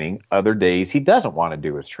his training. Other days he doesn't want to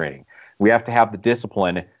do his training. We have to have the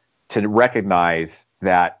discipline to recognize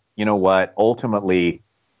that, ultimately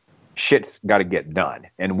shit's got to get done.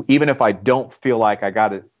 And even if I don't feel like I got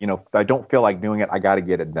to, if I don't feel like doing it, I got to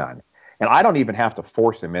get it done. And I don't even have to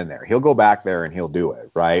force him in there. He'll go back there and he'll do it,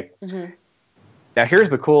 right? Mm-hmm. Now, here's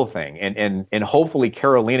the cool thing, and hopefully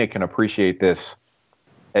Carolina can appreciate this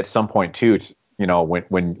at some point too. You know,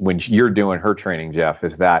 when you're doing her training, Jeff,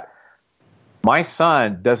 is that my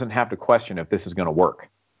son doesn't have to question if this is going to work.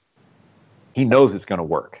 He knows it's going to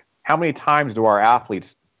work. How many times do our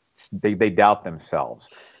athletes they doubt themselves?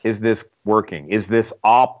 Is this working? Is this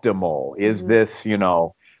optimal? Is this, you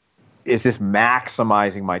know, is this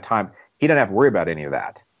maximizing my time? He doesn't have to worry about any of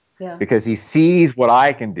that because he sees what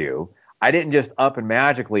I can do. I didn't just up and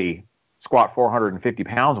magically squat 450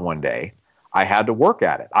 pounds one day. I had to work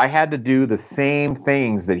at it. I had to do the same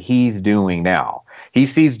things that he's doing now. He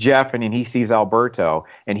sees Jeff and he sees Alberto,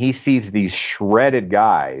 and he sees these shredded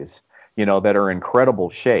guys, you know, that are in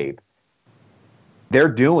incredible shape. They're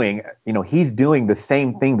doing, you know, he's doing the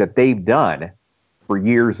same thing that they've done for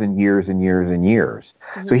years and years and years and years.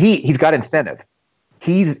 So he's got incentive.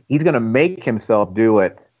 He's going to make himself do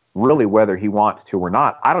it really whether he wants to or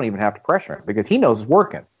not. I don't even have to pressure him because he knows it's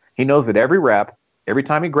working. He knows that every rep, every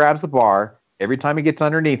time he grabs the bar, every time he gets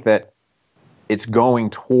underneath it, it's going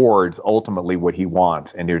towards ultimately what he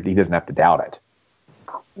wants, and he doesn't have to doubt it.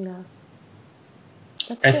 No.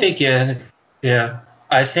 I think, yeah.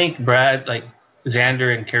 I think Brad, like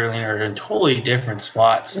Xander and Carolina are in totally different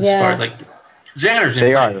spots as far as like Xander's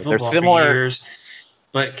been playing football for years,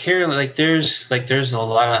 but Carolina, like there's a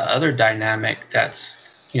lot of other dynamic that's,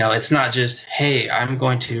 you know, it's not just, hey, I'm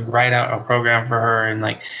going to write out a program for her. And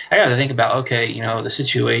like, I got to think about, okay, you know, the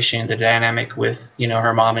situation, the dynamic with, you know,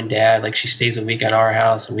 her mom and dad, like she stays a week at our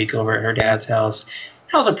house, a week over at her dad's house.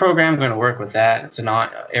 How's a program going to work with that? It's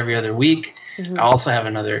not every other week. I also have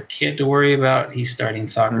another kid to worry about. He's starting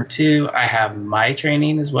soccer too. I have my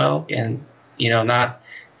training as well. And, you know, not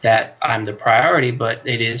that I'm the priority, but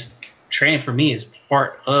it is training for me is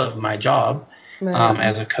part of my job.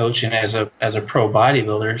 As a coach and as a pro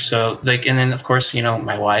bodybuilder. So like, and then of course, you know,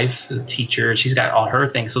 my wife's a teacher, she's got all her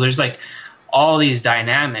things. So there's like all these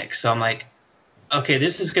dynamics. So I'm like, okay,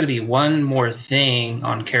 this is going to be one more thing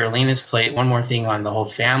on Carolina's plate, one more thing on the whole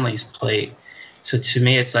family's plate. So to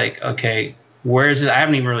me, it's like, okay, where is it? I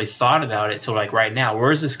haven't even really thought about it till like right now.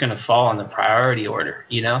 Where is this going to fall on the priority order,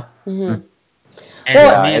 you know? And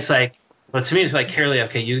to me, it's like, well, to me, it's like, Carolina,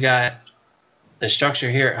 okay, you got the structure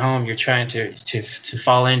here at home you're trying to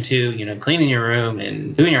fall into, you know, cleaning your room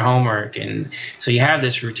and doing your homework. And so you have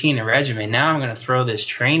this routine and regimen. Now I'm going to throw this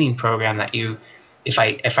training program that you, if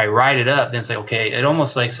I write it up, then it's like, okay, it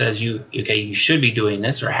almost like says you should be doing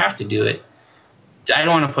this or have to do it. I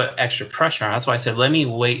don't want to put extra pressure on. That's why I said, let me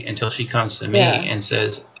wait until she comes to me and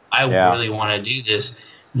says, I really want to do this.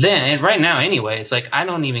 Then, and right now anyway, it's like, I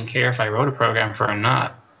don't even care if I wrote a program for her or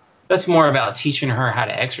not. That's more about teaching her how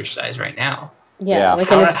to exercise right now.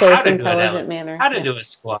 Like in a safe, intelligent manner. How to do a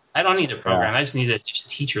squat. I don't need a program. I just need to just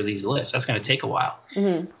teach her these lifts. That's going to take a while.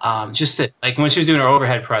 Just to, like when she was doing her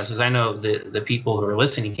overhead presses, I know the people who are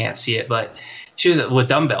listening can't see it, but she was with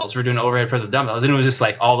dumbbells. We're doing overhead press with dumbbells, and it was just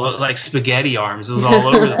like all like spaghetti arms. It was all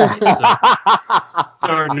over the place. So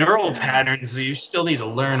our neural patterns, you still need to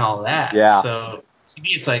learn all that. So to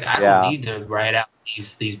me, it's like I don't need to write out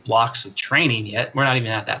these blocks of training yet. We're not even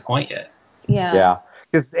at that point yet.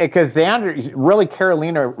 Because Xander, really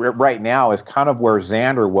Carolina right now is kind of where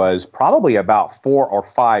Xander was probably about 4 or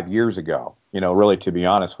 5 years ago, you know, really, to be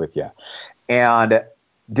honest with you. And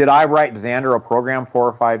did I write Xander a program 4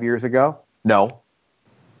 or 5 years ago? No.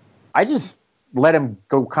 I just let him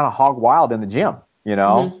go kind of hog wild in the gym, you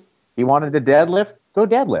know. He wanted to deadlift, go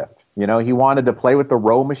deadlift. You know, he wanted to play with the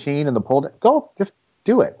row machine and the pull, just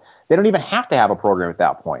do it. They don't even have to have a program at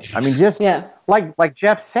that point. I mean, just like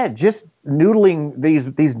Jeff said, just noodling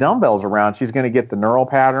these dumbbells around, she's going to get the neural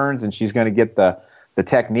patterns and she's going to get the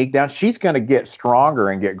technique down. She's going to get stronger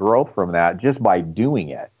and get growth from that just by doing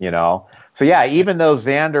it, you know. So, yeah, even though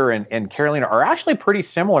Xander and Carolina are actually pretty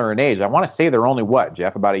similar in age, I want to say they're only, what,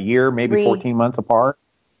 Jeff, about a year, maybe 14 months apart?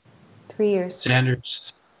 3 years.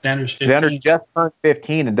 Xander's 15. Xander just turned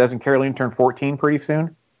 15, and doesn't Carolina turn 14 pretty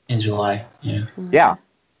soon? In July, Yeah.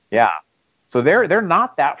 So they're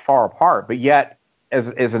not that far apart, but yet as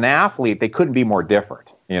an athlete, they couldn't be more different,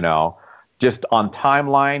 you know. Just on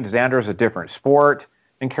timeline, Xander's a different sport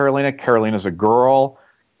than Carolina. Carolina's a girl.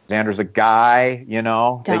 Xander's a guy, you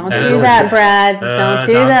know. Don't do that, Brad. Don't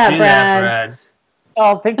do that, Brad.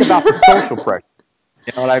 Well, think about the social pressure.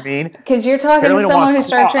 You know what I mean? Because you're talking Carolina to someone who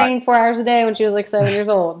started training 4 hours a day when she was like 7 years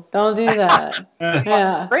old. Don't do that.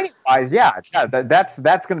 Training-wise,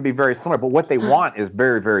 that's going to be very similar. But what they want is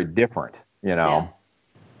very, very different, you know.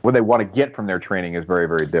 What they want to get from their training is very,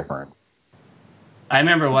 very different. I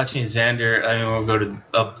remember watching Xander. I mean, we'll go to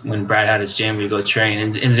up when Brad had his gym, we go train,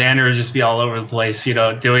 and Xander would just be all over the place,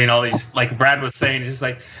 doing all these, like Brad was saying, just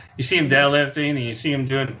like you see him deadlifting and you see him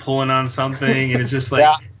pulling on something, and it's just like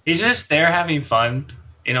he's just there having fun,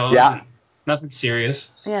 It wasn't nothing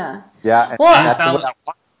serious. Yeah. Yeah. Well, and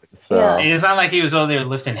it's not like he was over there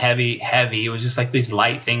lifting heavy. It was just like these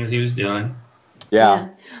light things he was doing. Yeah.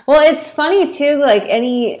 Well, it's funny too. Like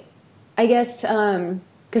I guess,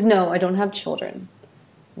 because no, I don't have children.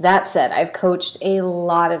 That said, I've coached a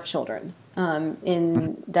lot of children.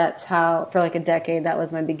 And that's how, for like a decade, that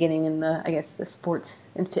was my beginning in the sports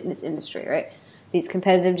and fitness industry, right? These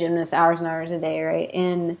competitive gymnasts, hours and hours a day, right?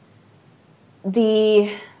 And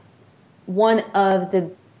one of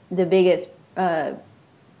the biggest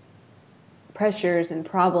pressures and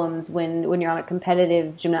problems when you're on a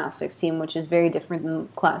competitive gymnastics team, which is very different than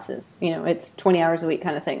classes, it's 20 hours a week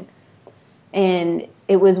kind of thing. And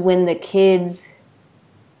it was when the kids'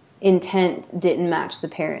 intent didn't match the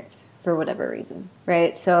parents for whatever reason,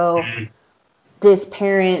 right? So this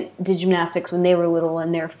parent did gymnastics when they were little,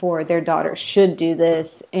 and therefore their daughter should do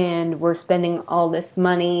this, and we're spending all this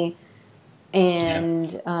money,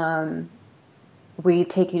 and we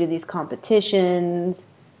take you to these competitions,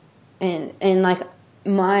 and like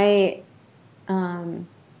my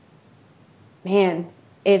man,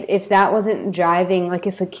 if that wasn't driving, like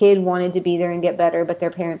if a kid wanted to be there and get better, but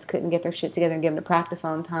their parents couldn't get their shit together and get them to practice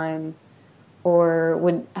on time, or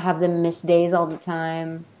would have them miss days all the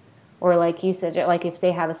time, or like you said, like if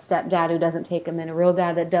they have a stepdad who doesn't take them and a real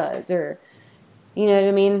dad that does, or you know what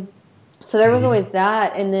I mean? So there was always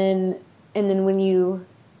that, and then when you,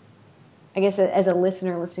 I guess as a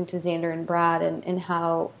listener listening to Xander and Brad and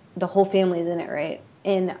how the whole family's in it, right?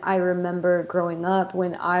 And I remember growing up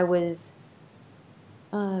when I was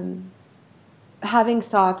having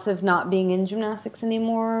thoughts of not being in gymnastics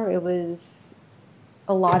anymore. It was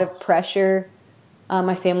a lot of pressure.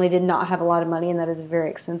 My family did not have a lot of money, and that is a very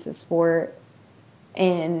expensive sport.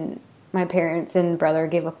 And my parents and brother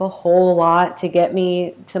gave up a whole lot to get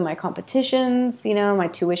me to my competitions. My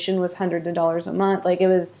tuition was hundreds of dollars a month. Like, it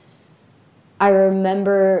was, I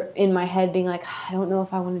remember in my head being like, I don't know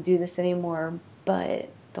if I want to do this anymore, but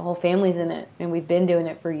the whole family's in it, and we've been doing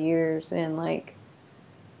it for years, and like,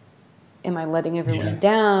 am I letting everyone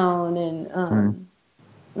down? And,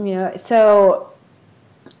 so,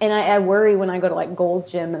 and I worry when I go to like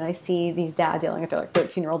Gold's Gym and I see these dads yelling at their like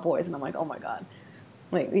 13-year-old boys, and I'm like, oh my God,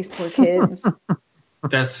 like these poor kids.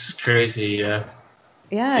 That's crazy. Yeah.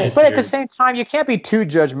 Yeah. But at the same time, you can't be too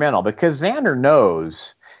judgmental, because Xander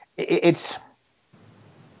knows it's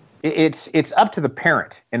up to the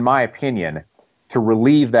parent, in my opinion, to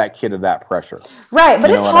relieve that kid of that pressure. Right, but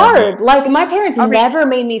it's hard. I mean? Like, my parents never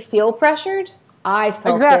made me feel pressured. I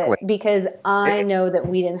felt it because I know that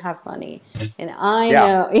we didn't have money. And I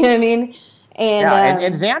know, you know what I mean?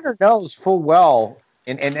 And Xander knows full well,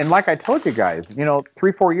 and like I told you guys,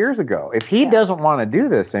 3-4 years ago, if he doesn't want to do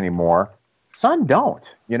this anymore, son,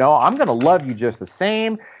 don't. I'm going to love you just the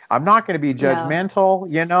same. I'm not going to be judgmental,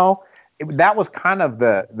 That was kind of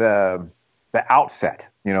the outset,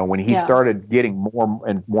 when he started getting more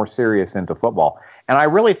and more serious into football. And I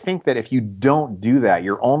really think that if you don't do that,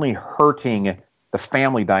 you're only hurting the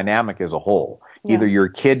family dynamic as a whole. Yeah. Either your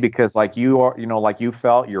kid, because like you are, like you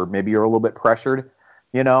felt, maybe you're a little bit pressured,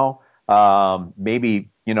 maybe,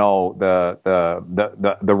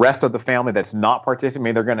 the rest of the family that's not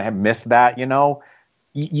participating, they're going to have missed that,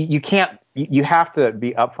 you can't, you have to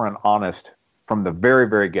be upfront and honest from the very,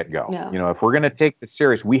 very get-go. Yeah. If we're going to take this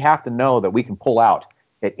serious, we have to know that we can pull out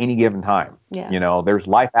at any given time. Yeah. There's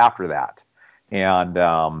life after that. And,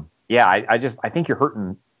 I think you're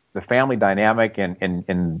hurting the family dynamic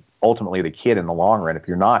and ultimately the kid in the long run if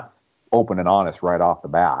you're not open and honest right off the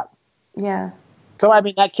bat. Yeah. So, I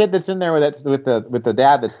mean, that kid that's in there with the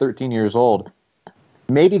dad that's 13 years old,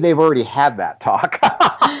 maybe they've already had that talk.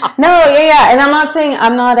 No, yeah. And I'm not saying,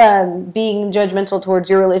 I'm not being judgmental towards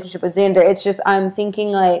your relationship with Xander. It's just, I'm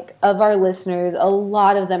thinking like, of our listeners, a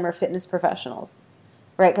lot of them are fitness professionals,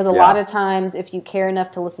 right? Because a lot of times, if you care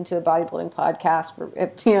enough to listen to a bodybuilding podcast for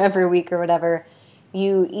every week or whatever,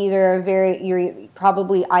 you're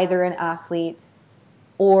probably either an athlete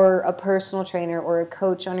or a personal trainer or a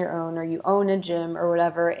coach on your own, or you own a gym or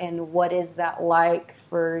whatever. And what is that like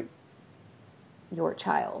for your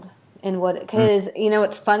child? And because,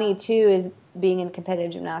 what's funny too is being in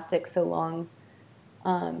competitive gymnastics so long,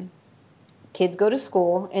 kids go to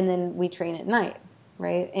school and then we train at night,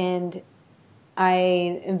 right? And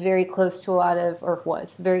I am very close to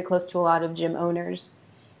was very close to a lot of gym owners.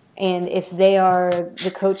 And if they are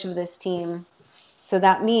the coach of this team, so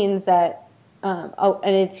that means that And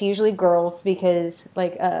it's usually girls because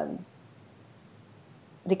like the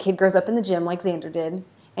kid grows up in the gym like Xander did.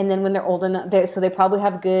 And then when they're old enough, so they probably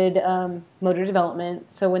have good motor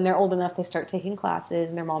development. So when they're old enough, they start taking classes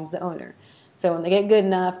and their mom's the owner. So when they get good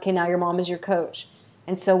enough, okay, now your mom is your coach.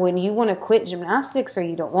 And so when you want to quit gymnastics or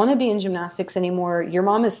you don't want to be in gymnastics anymore, your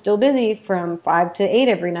mom is still busy from 5 to 8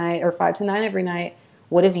 every night or 5 to 9 every night.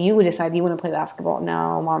 What if you would decide you want to play basketball?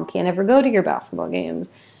 Now mom can't ever go to your basketball games.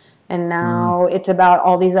 And now it's about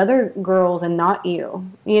all these other girls and not you,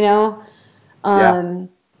 you know? Yeah.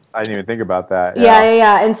 I didn't even think about that.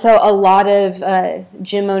 Yeah. And so a lot of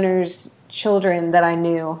gym owners' children that I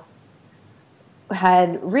knew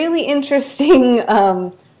had really interesting,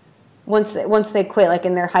 once they quit, like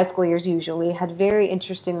in their high school years usually, had very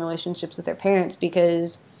interesting relationships with their parents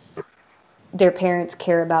because their parents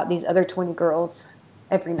care about these other 20 girls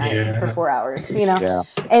every night for 4 hours, you know? Yeah.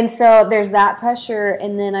 And so there's that pressure.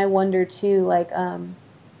 And then I wonder too, like, I'm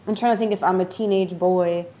trying to think if I'm a teenage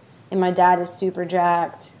boy and my dad is super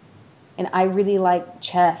jacked and I really like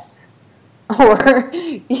chess or,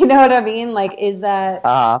 you know what I mean? Like, is that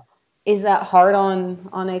hard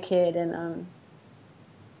on a kid? And,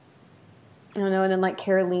 I don't know. And then like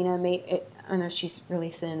Carolina I know she's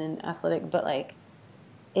really thin and athletic, but like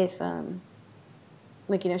if,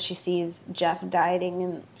 like, you know, she sees Jeff dieting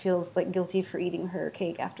and feels like guilty for eating her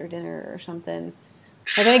cake after dinner or something.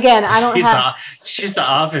 But then again, I don't she's the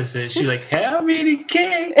opposite. She's like, hey, I'm eating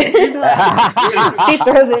cake. She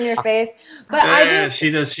throws it in your face. But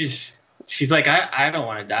she does. She's like, I don't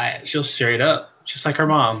want to diet. She'll straight up, just like her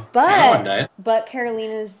mom. But I don't want to diet. But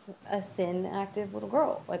Carolina's a thin, active little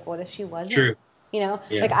girl. Like, what if she wasn't? True. You know,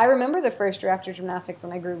 Yeah. like I remember the first year after gymnastics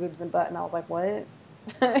when I grew boobs and butt, and I was like, what?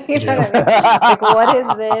 You know what I mean? Like, what is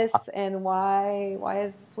this, and why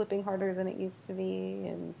is flipping harder than it used to be,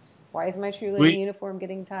 and why is my cheerleading uniform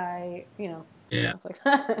getting tight? You know, stuff like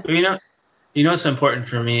that. You know, it's important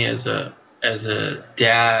for me as a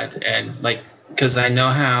dad, and like because I know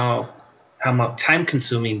how time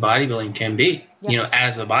consuming bodybuilding can be. Yeah. You know,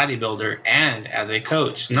 as a bodybuilder and as a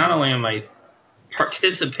coach, not only am I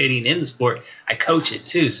participating in the sport, I coach it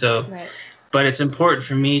too. So, but it's important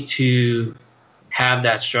for me to have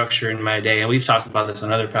that structure in my day, and we've talked about this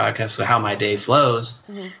on other podcasts, so how my day flows,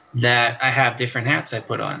 that I have different hats I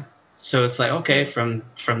put on. So it's like, okay, from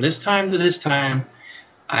this time to this time,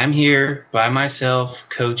 I'm here by myself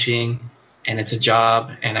coaching, and it's a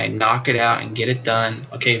job, and I knock it out and get it done.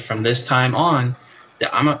 Okay, from this time on,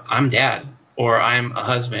 that I'm dad or I'm a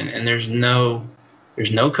husband, and there's no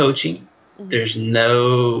coaching. There's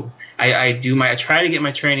no I try to get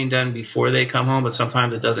my training done before they come home, but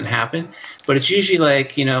sometimes it doesn't happen. But it's usually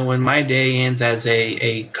like, you know, when my day ends as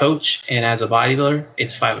a coach and as a bodybuilder,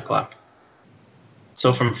 it's 5 o'clock.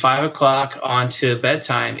 So from 5 o'clock on to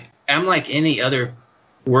bedtime, I'm like any other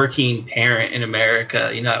working parent in America,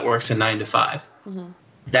 you know, that works a 9 to 5.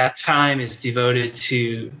 That time is devoted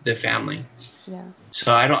to the family. Yeah.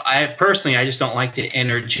 So I personally just don't like to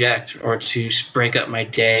interject or to break up my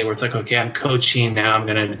day where it's like, okay, I'm coaching now, I'm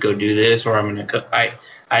going to go do this, or I'm going to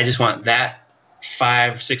I just want that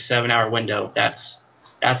 5, 6, 7 hour window. That's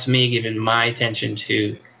me giving my attention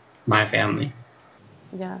to my family.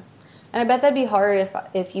 Yeah. And I bet that'd be hard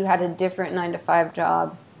if you had a different 9 to 5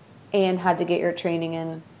 job and had to get your training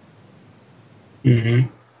in.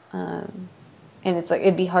 And it's like,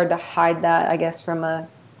 it'd be hard to hide that, I guess, from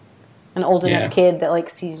an old enough kid that like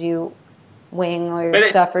sees you weighing all your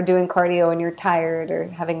stuff or doing cardio and you're tired or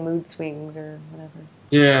having mood swings or whatever.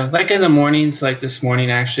 Yeah, like in the mornings, like this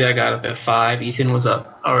morning, actually, I got up at 5. Ethan was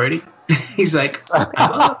up already. He's like,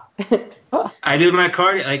 I do my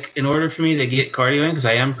cardio. Like, in order for me to get cardio in, because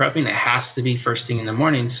I am prepping, it has to be first thing in the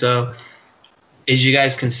morning. So, as you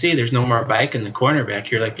guys can see, there's no more bike in the corner back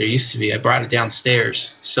here like there used to be. I brought it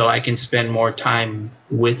downstairs so I can spend more time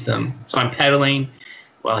with them. So I'm pedaling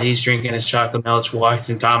while he's drinking his chocolate milk,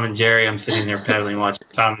 watching Tom and Jerry. I'm sitting there pedaling, watching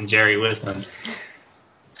Tom and Jerry with him.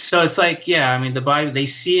 So it's like, yeah, I mean, the body, they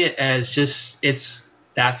see it as just,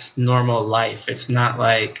 that's normal life. It's not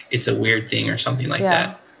like it's a weird thing or something like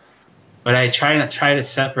that. But I try to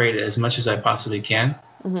separate it as much as I possibly can.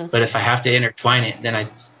 But if I have to intertwine it, then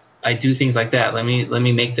I do things like that. Let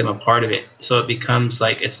me make them a part of it. So it becomes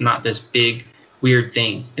like, it's not this big weird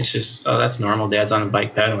thing. It's just, oh, that's normal. Dad's on a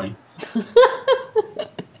bike pedaling.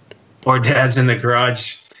 Or dad's in the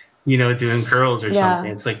garage, you know, doing curls or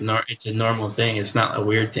something. It's like, it's a normal thing. It's not a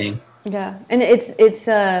weird thing. Yeah. And it's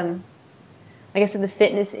I guess in the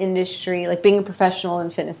fitness industry, like being a professional in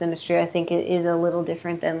the fitness industry, I think it is a little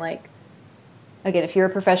different than like, again, if you're a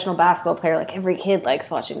professional basketball player, like every kid likes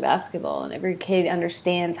watching basketball and every kid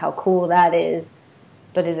understands how cool that is.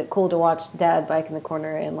 but is it cool to watch dad bike in the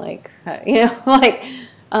corner and like, you know, like,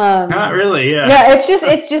 not really. Yeah. Yeah. It's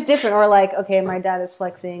just different. Or like, okay, my dad is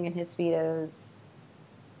flexing in his Speedos,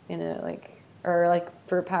 you know, like, or like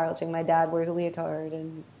for powerlifting, my dad wears a leotard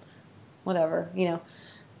and whatever, you know.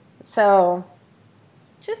 So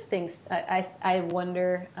just things I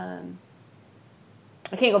wonder,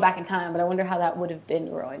 I can't go back in time, but I wonder how that would have been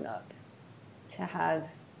growing up to have,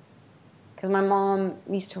 because my mom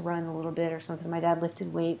used to run a little bit or something. My dad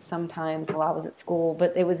lifted weights sometimes while I was at school,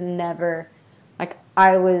 but it was never, like,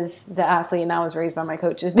 I was the athlete and I was raised by my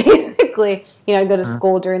coaches, basically. You know, I'd go to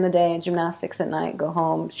school during the day and gymnastics at night, go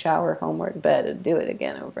home, shower, homework, bed, and do it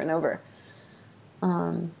again over and over.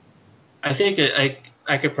 I think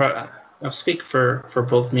I could probably, I'll speak for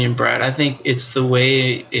both me and Brad. I think it's the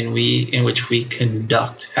way in which we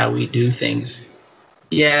conduct how we do things.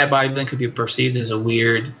 Yeah, bodybuilding could be perceived as a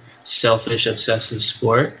weird, selfish, obsessive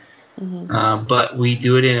sport, but we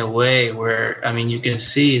do it in a way where, I mean, you can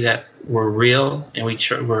see that we're real and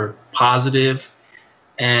we're positive,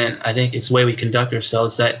 and I think it's the way we conduct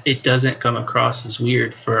ourselves that it doesn't come across as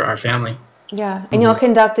weird for our family. Yeah, and you'll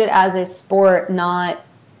conduct it as a sport, not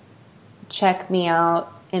check me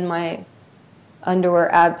out in my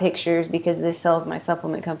underwear ad pictures because this sells my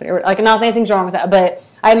supplement company. Or, like, not that anything's wrong with that, but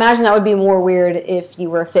I imagine that would be more weird if you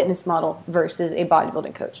were a fitness model versus a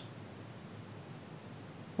bodybuilding coach.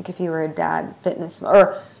 Like if you were a dad fitness,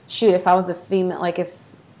 or shoot, if I was a female, like if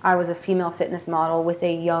I was a female fitness model with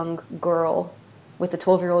a young girl with a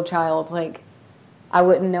 12-year-old child, like I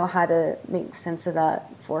wouldn't know how to make sense of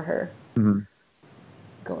that for her.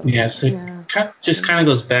 Yeah, so it just kind of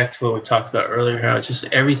goes back to what we talked about earlier, how it's just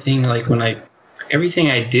everything, like everything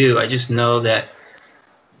I do, I just know that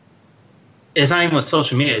it's not even with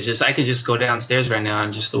social media. It's just I could just go downstairs right now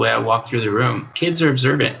and just the way I walk through the room. Kids are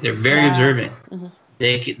observant. They're very observant.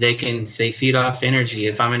 They feed off energy.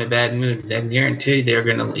 If I'm in a bad mood, then guarantee they're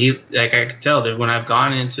gonna leave. Like I can tell that when I've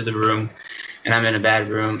gone into the room and I'm in a bad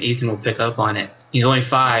room, Ethan will pick up on it. He's only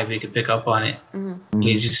 5, he could pick up on it.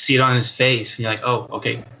 You just see it on his face, and you're like, oh,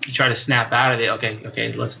 okay. You try to snap out of it.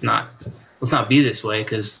 Okay, let's not be this way,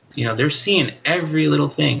 because you know they're seeing every little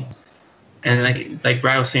thing. And like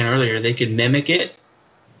Brad was saying earlier, they could mimic it,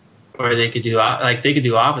 or they could do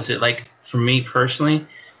opposite. Like for me personally,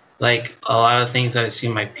 like a lot of things that I see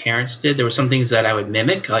my parents did, there were some things that I would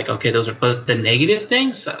mimic. Like, okay, but the negative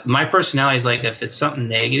things, my personality is like, if it's something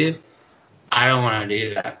negative, I don't want to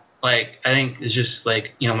do that. Like, I think it's just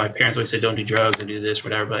like, you know, my parents always said don't do drugs and do this,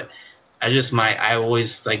 whatever. But I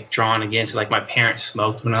always like drawn against it. Like my parents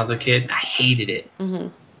smoked when I was a kid. I hated it.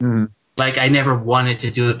 Like I never wanted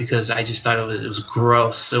to do it because I just thought it was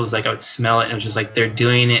gross. It was like I would smell it and it was just like they're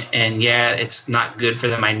doing it, and yeah, it's not good for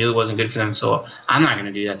them. I knew it wasn't good for them, so I'm not going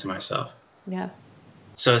to do that to myself. Yeah.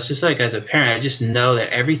 So it's just like as a parent, I just know that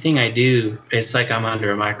everything I do, it's like I'm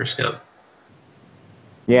under a microscope.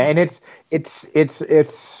 Yeah, and it's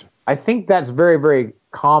I think that's very, very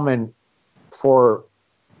common for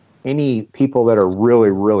any people that are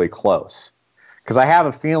really, really close. Because I have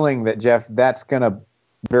a feeling that, Jeff, that's going to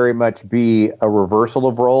very much be a reversal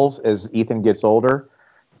of roles as Ethan gets older.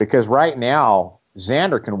 Because right now,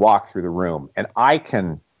 Xander can walk through the room, and I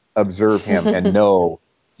can observe him and know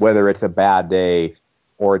whether it's a bad day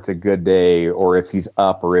or it's a good day, or if he's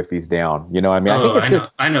up or if he's down. You know what I mean? Oh,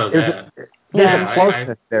 I know that. There's a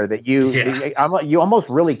closeness there that you almost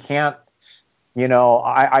really can't, you know,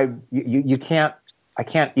 you can't, I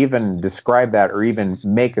can't even describe that or even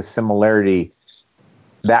make a similarity,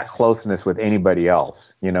 that closeness with anybody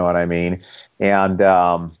else. You know what I mean? And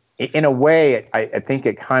in a way, I think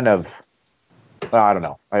it kind of, I don't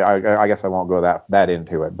know. I guess I won't go that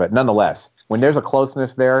into it, but nonetheless, when there's a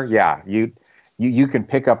closeness there, yeah, you can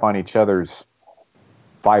pick up on each other's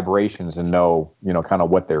vibrations and know, you know, kind of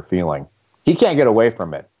what they're feeling. He can't get away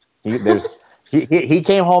from it. He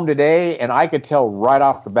came home today, and I could tell right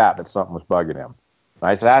off the bat that something was bugging him. And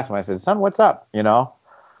I asked him, I said, son, what's up? You know,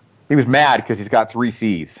 he was mad because he's got 3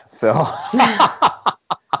 C's. So,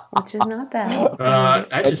 which is not bad.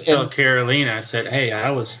 I just told Carolina, I said, hey, I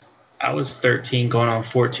was 13 going on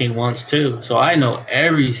 14 once too. So I know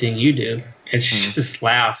everything you do. And she just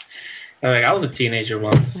laughs. Like, I was a teenager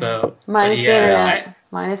once. So minus the internet.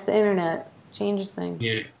 Minus the internet changes things.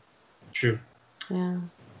 Yeah. True. Yeah.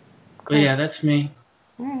 Cool. But yeah, that's me.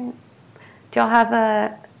 All right. Do y'all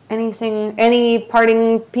have any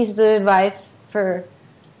parting pieces of advice for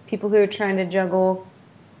people who are trying to juggle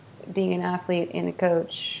being an athlete and a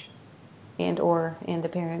coach and a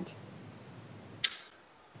parent?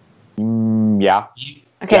 Yeah.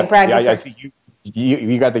 Okay, yeah, Brad. Yeah,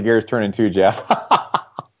 you got the gears turning too, Jeff.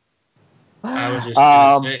 I was just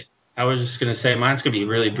gonna say. I was just going to say mine's going to be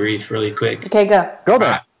really brief, really quick. Okay, go. Go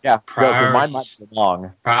then. Yeah, Priorities. Mine might be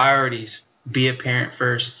long. Priorities. Be a parent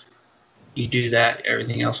first. You do that,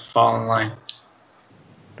 everything else will fall in line.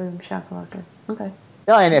 Boom, shakalaka. Okay.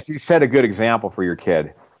 Yeah, and if you set a good example for your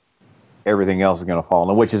kid, everything else is going to fall in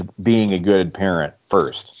line, which is being a good parent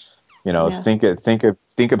first. You know, think of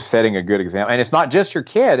setting a good example. And it's not just your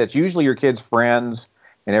kid. It's usually your kid's friends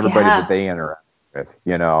and everybody that they interact with,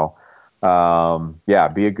 you know.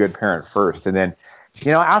 Be a good parent first. And then,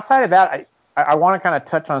 you know, outside of that, I want to kind of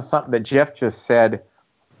touch on something that Jeff just said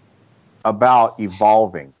about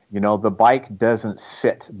evolving. You know, the bike doesn't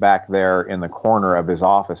sit back there in the corner of his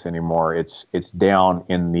office anymore. It's down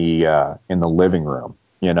in the living room,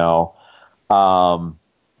 you know.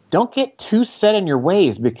 Don't get too set in your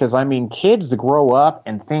ways, because, I mean, kids grow up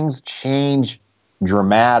and things change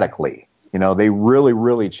dramatically. You know, they really,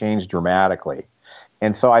 really change dramatically.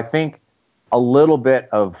 And so I think a little bit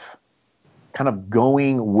of kind of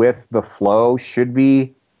going with the flow should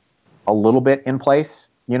be a little bit in place.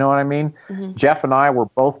 You know what I mean? Mm-hmm. Jeff and I were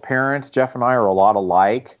both parents. Jeff and I are a lot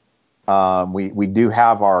alike. We do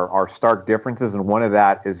have our stark differences, and one of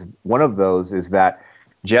those is that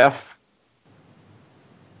Jeff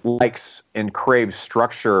likes and craves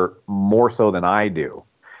structure more so than I do.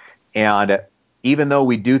 And even though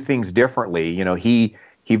we do things differently, you know, he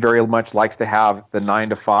very much likes to have the 9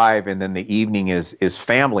 to 5, and then the evening is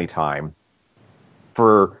family time.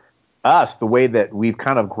 For us, the way that we've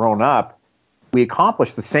kind of grown up, we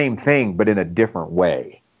accomplish the same thing, but in a different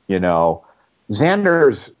way. You know,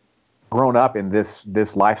 Xander's grown up in this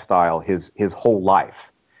lifestyle his whole life.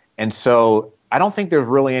 And so I don't think there's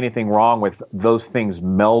really anything wrong with those things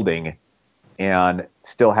melding and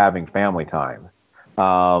still having family time.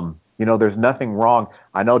 You know, there's nothing wrong.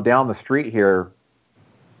 I know down the street here,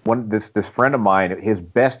 this friend of mine, his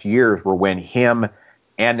best years were when him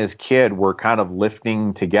and his kid were kind of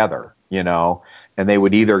lifting together, you know, and they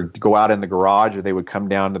would either go out in the garage or they would come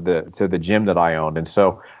down to the gym that I owned. And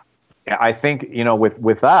so I think, you know,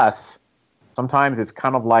 with us, sometimes it's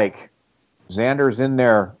kind of like Xander's in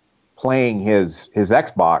there playing his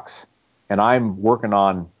Xbox and I'm working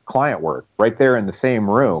on client work right there in the same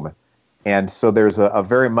room. And so there's a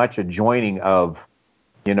very much a joining of,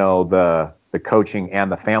 you know, the coaching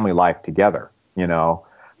and the family life together, you know.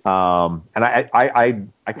 And I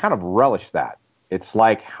kind of relish that. It's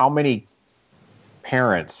like, how many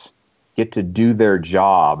parents get to do their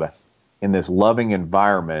job in this loving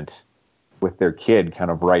environment with their kid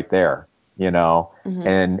kind of right there, you know.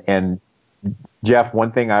 Mm-hmm. And Jeff,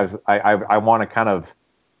 one thing I want to kind of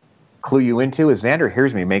clue you into is Xander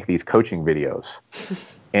hears me make these coaching videos.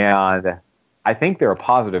 And I think they're a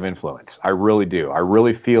positive influence. I really do. I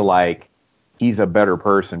really feel like he's a better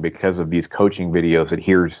person because of these coaching videos that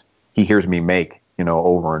he hears me make, you know,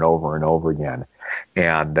 over and over and over again.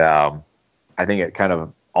 And I think it kind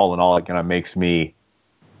of, all in all, it kind of makes me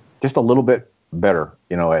just a little bit better,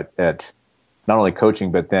 you know, at not only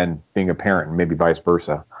coaching, but then being a parent, and maybe vice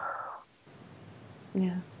versa.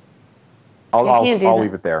 Yeah. I'll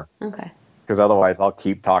leave it there. Okay. Because otherwise I'll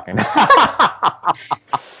keep talking.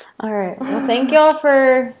 All right. Well, thank y'all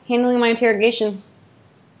for handling my interrogation.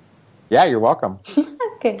 Yeah, you're welcome.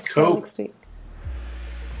 Okay. Cool. Next week.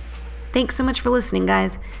 Thanks so much for listening,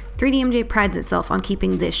 guys. 3DMJ prides itself on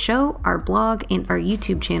keeping this show, our blog, and our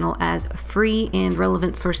YouTube channel as free and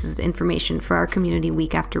relevant sources of information for our community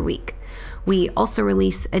week after week. We also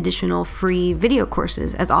release additional free video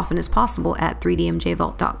courses as often as possible at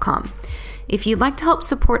 3dmjvault.com. If you'd like to help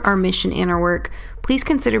support our mission and our work, please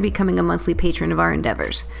consider becoming a monthly patron of our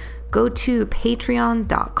endeavors. Go to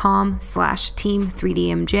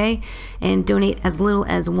patreon.com/team3dmj and donate as little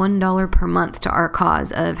as $1 per month to our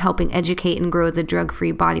cause of helping educate and grow the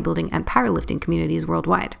drug-free bodybuilding and powerlifting communities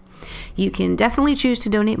worldwide. You can definitely choose to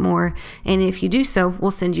donate more, and if you do so,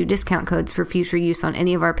 we'll send you discount codes for future use on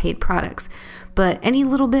any of our paid products. But any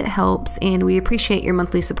little bit helps, and we appreciate your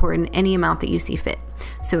monthly support in any amount that you see fit.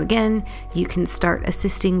 So again, you can start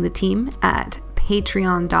assisting the team at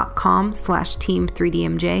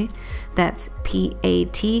patreon.com/team3dmj. That's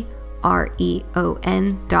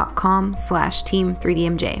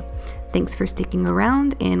patreon.com/team3dmj. Thanks for sticking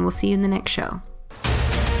around, and we'll see you in the next show.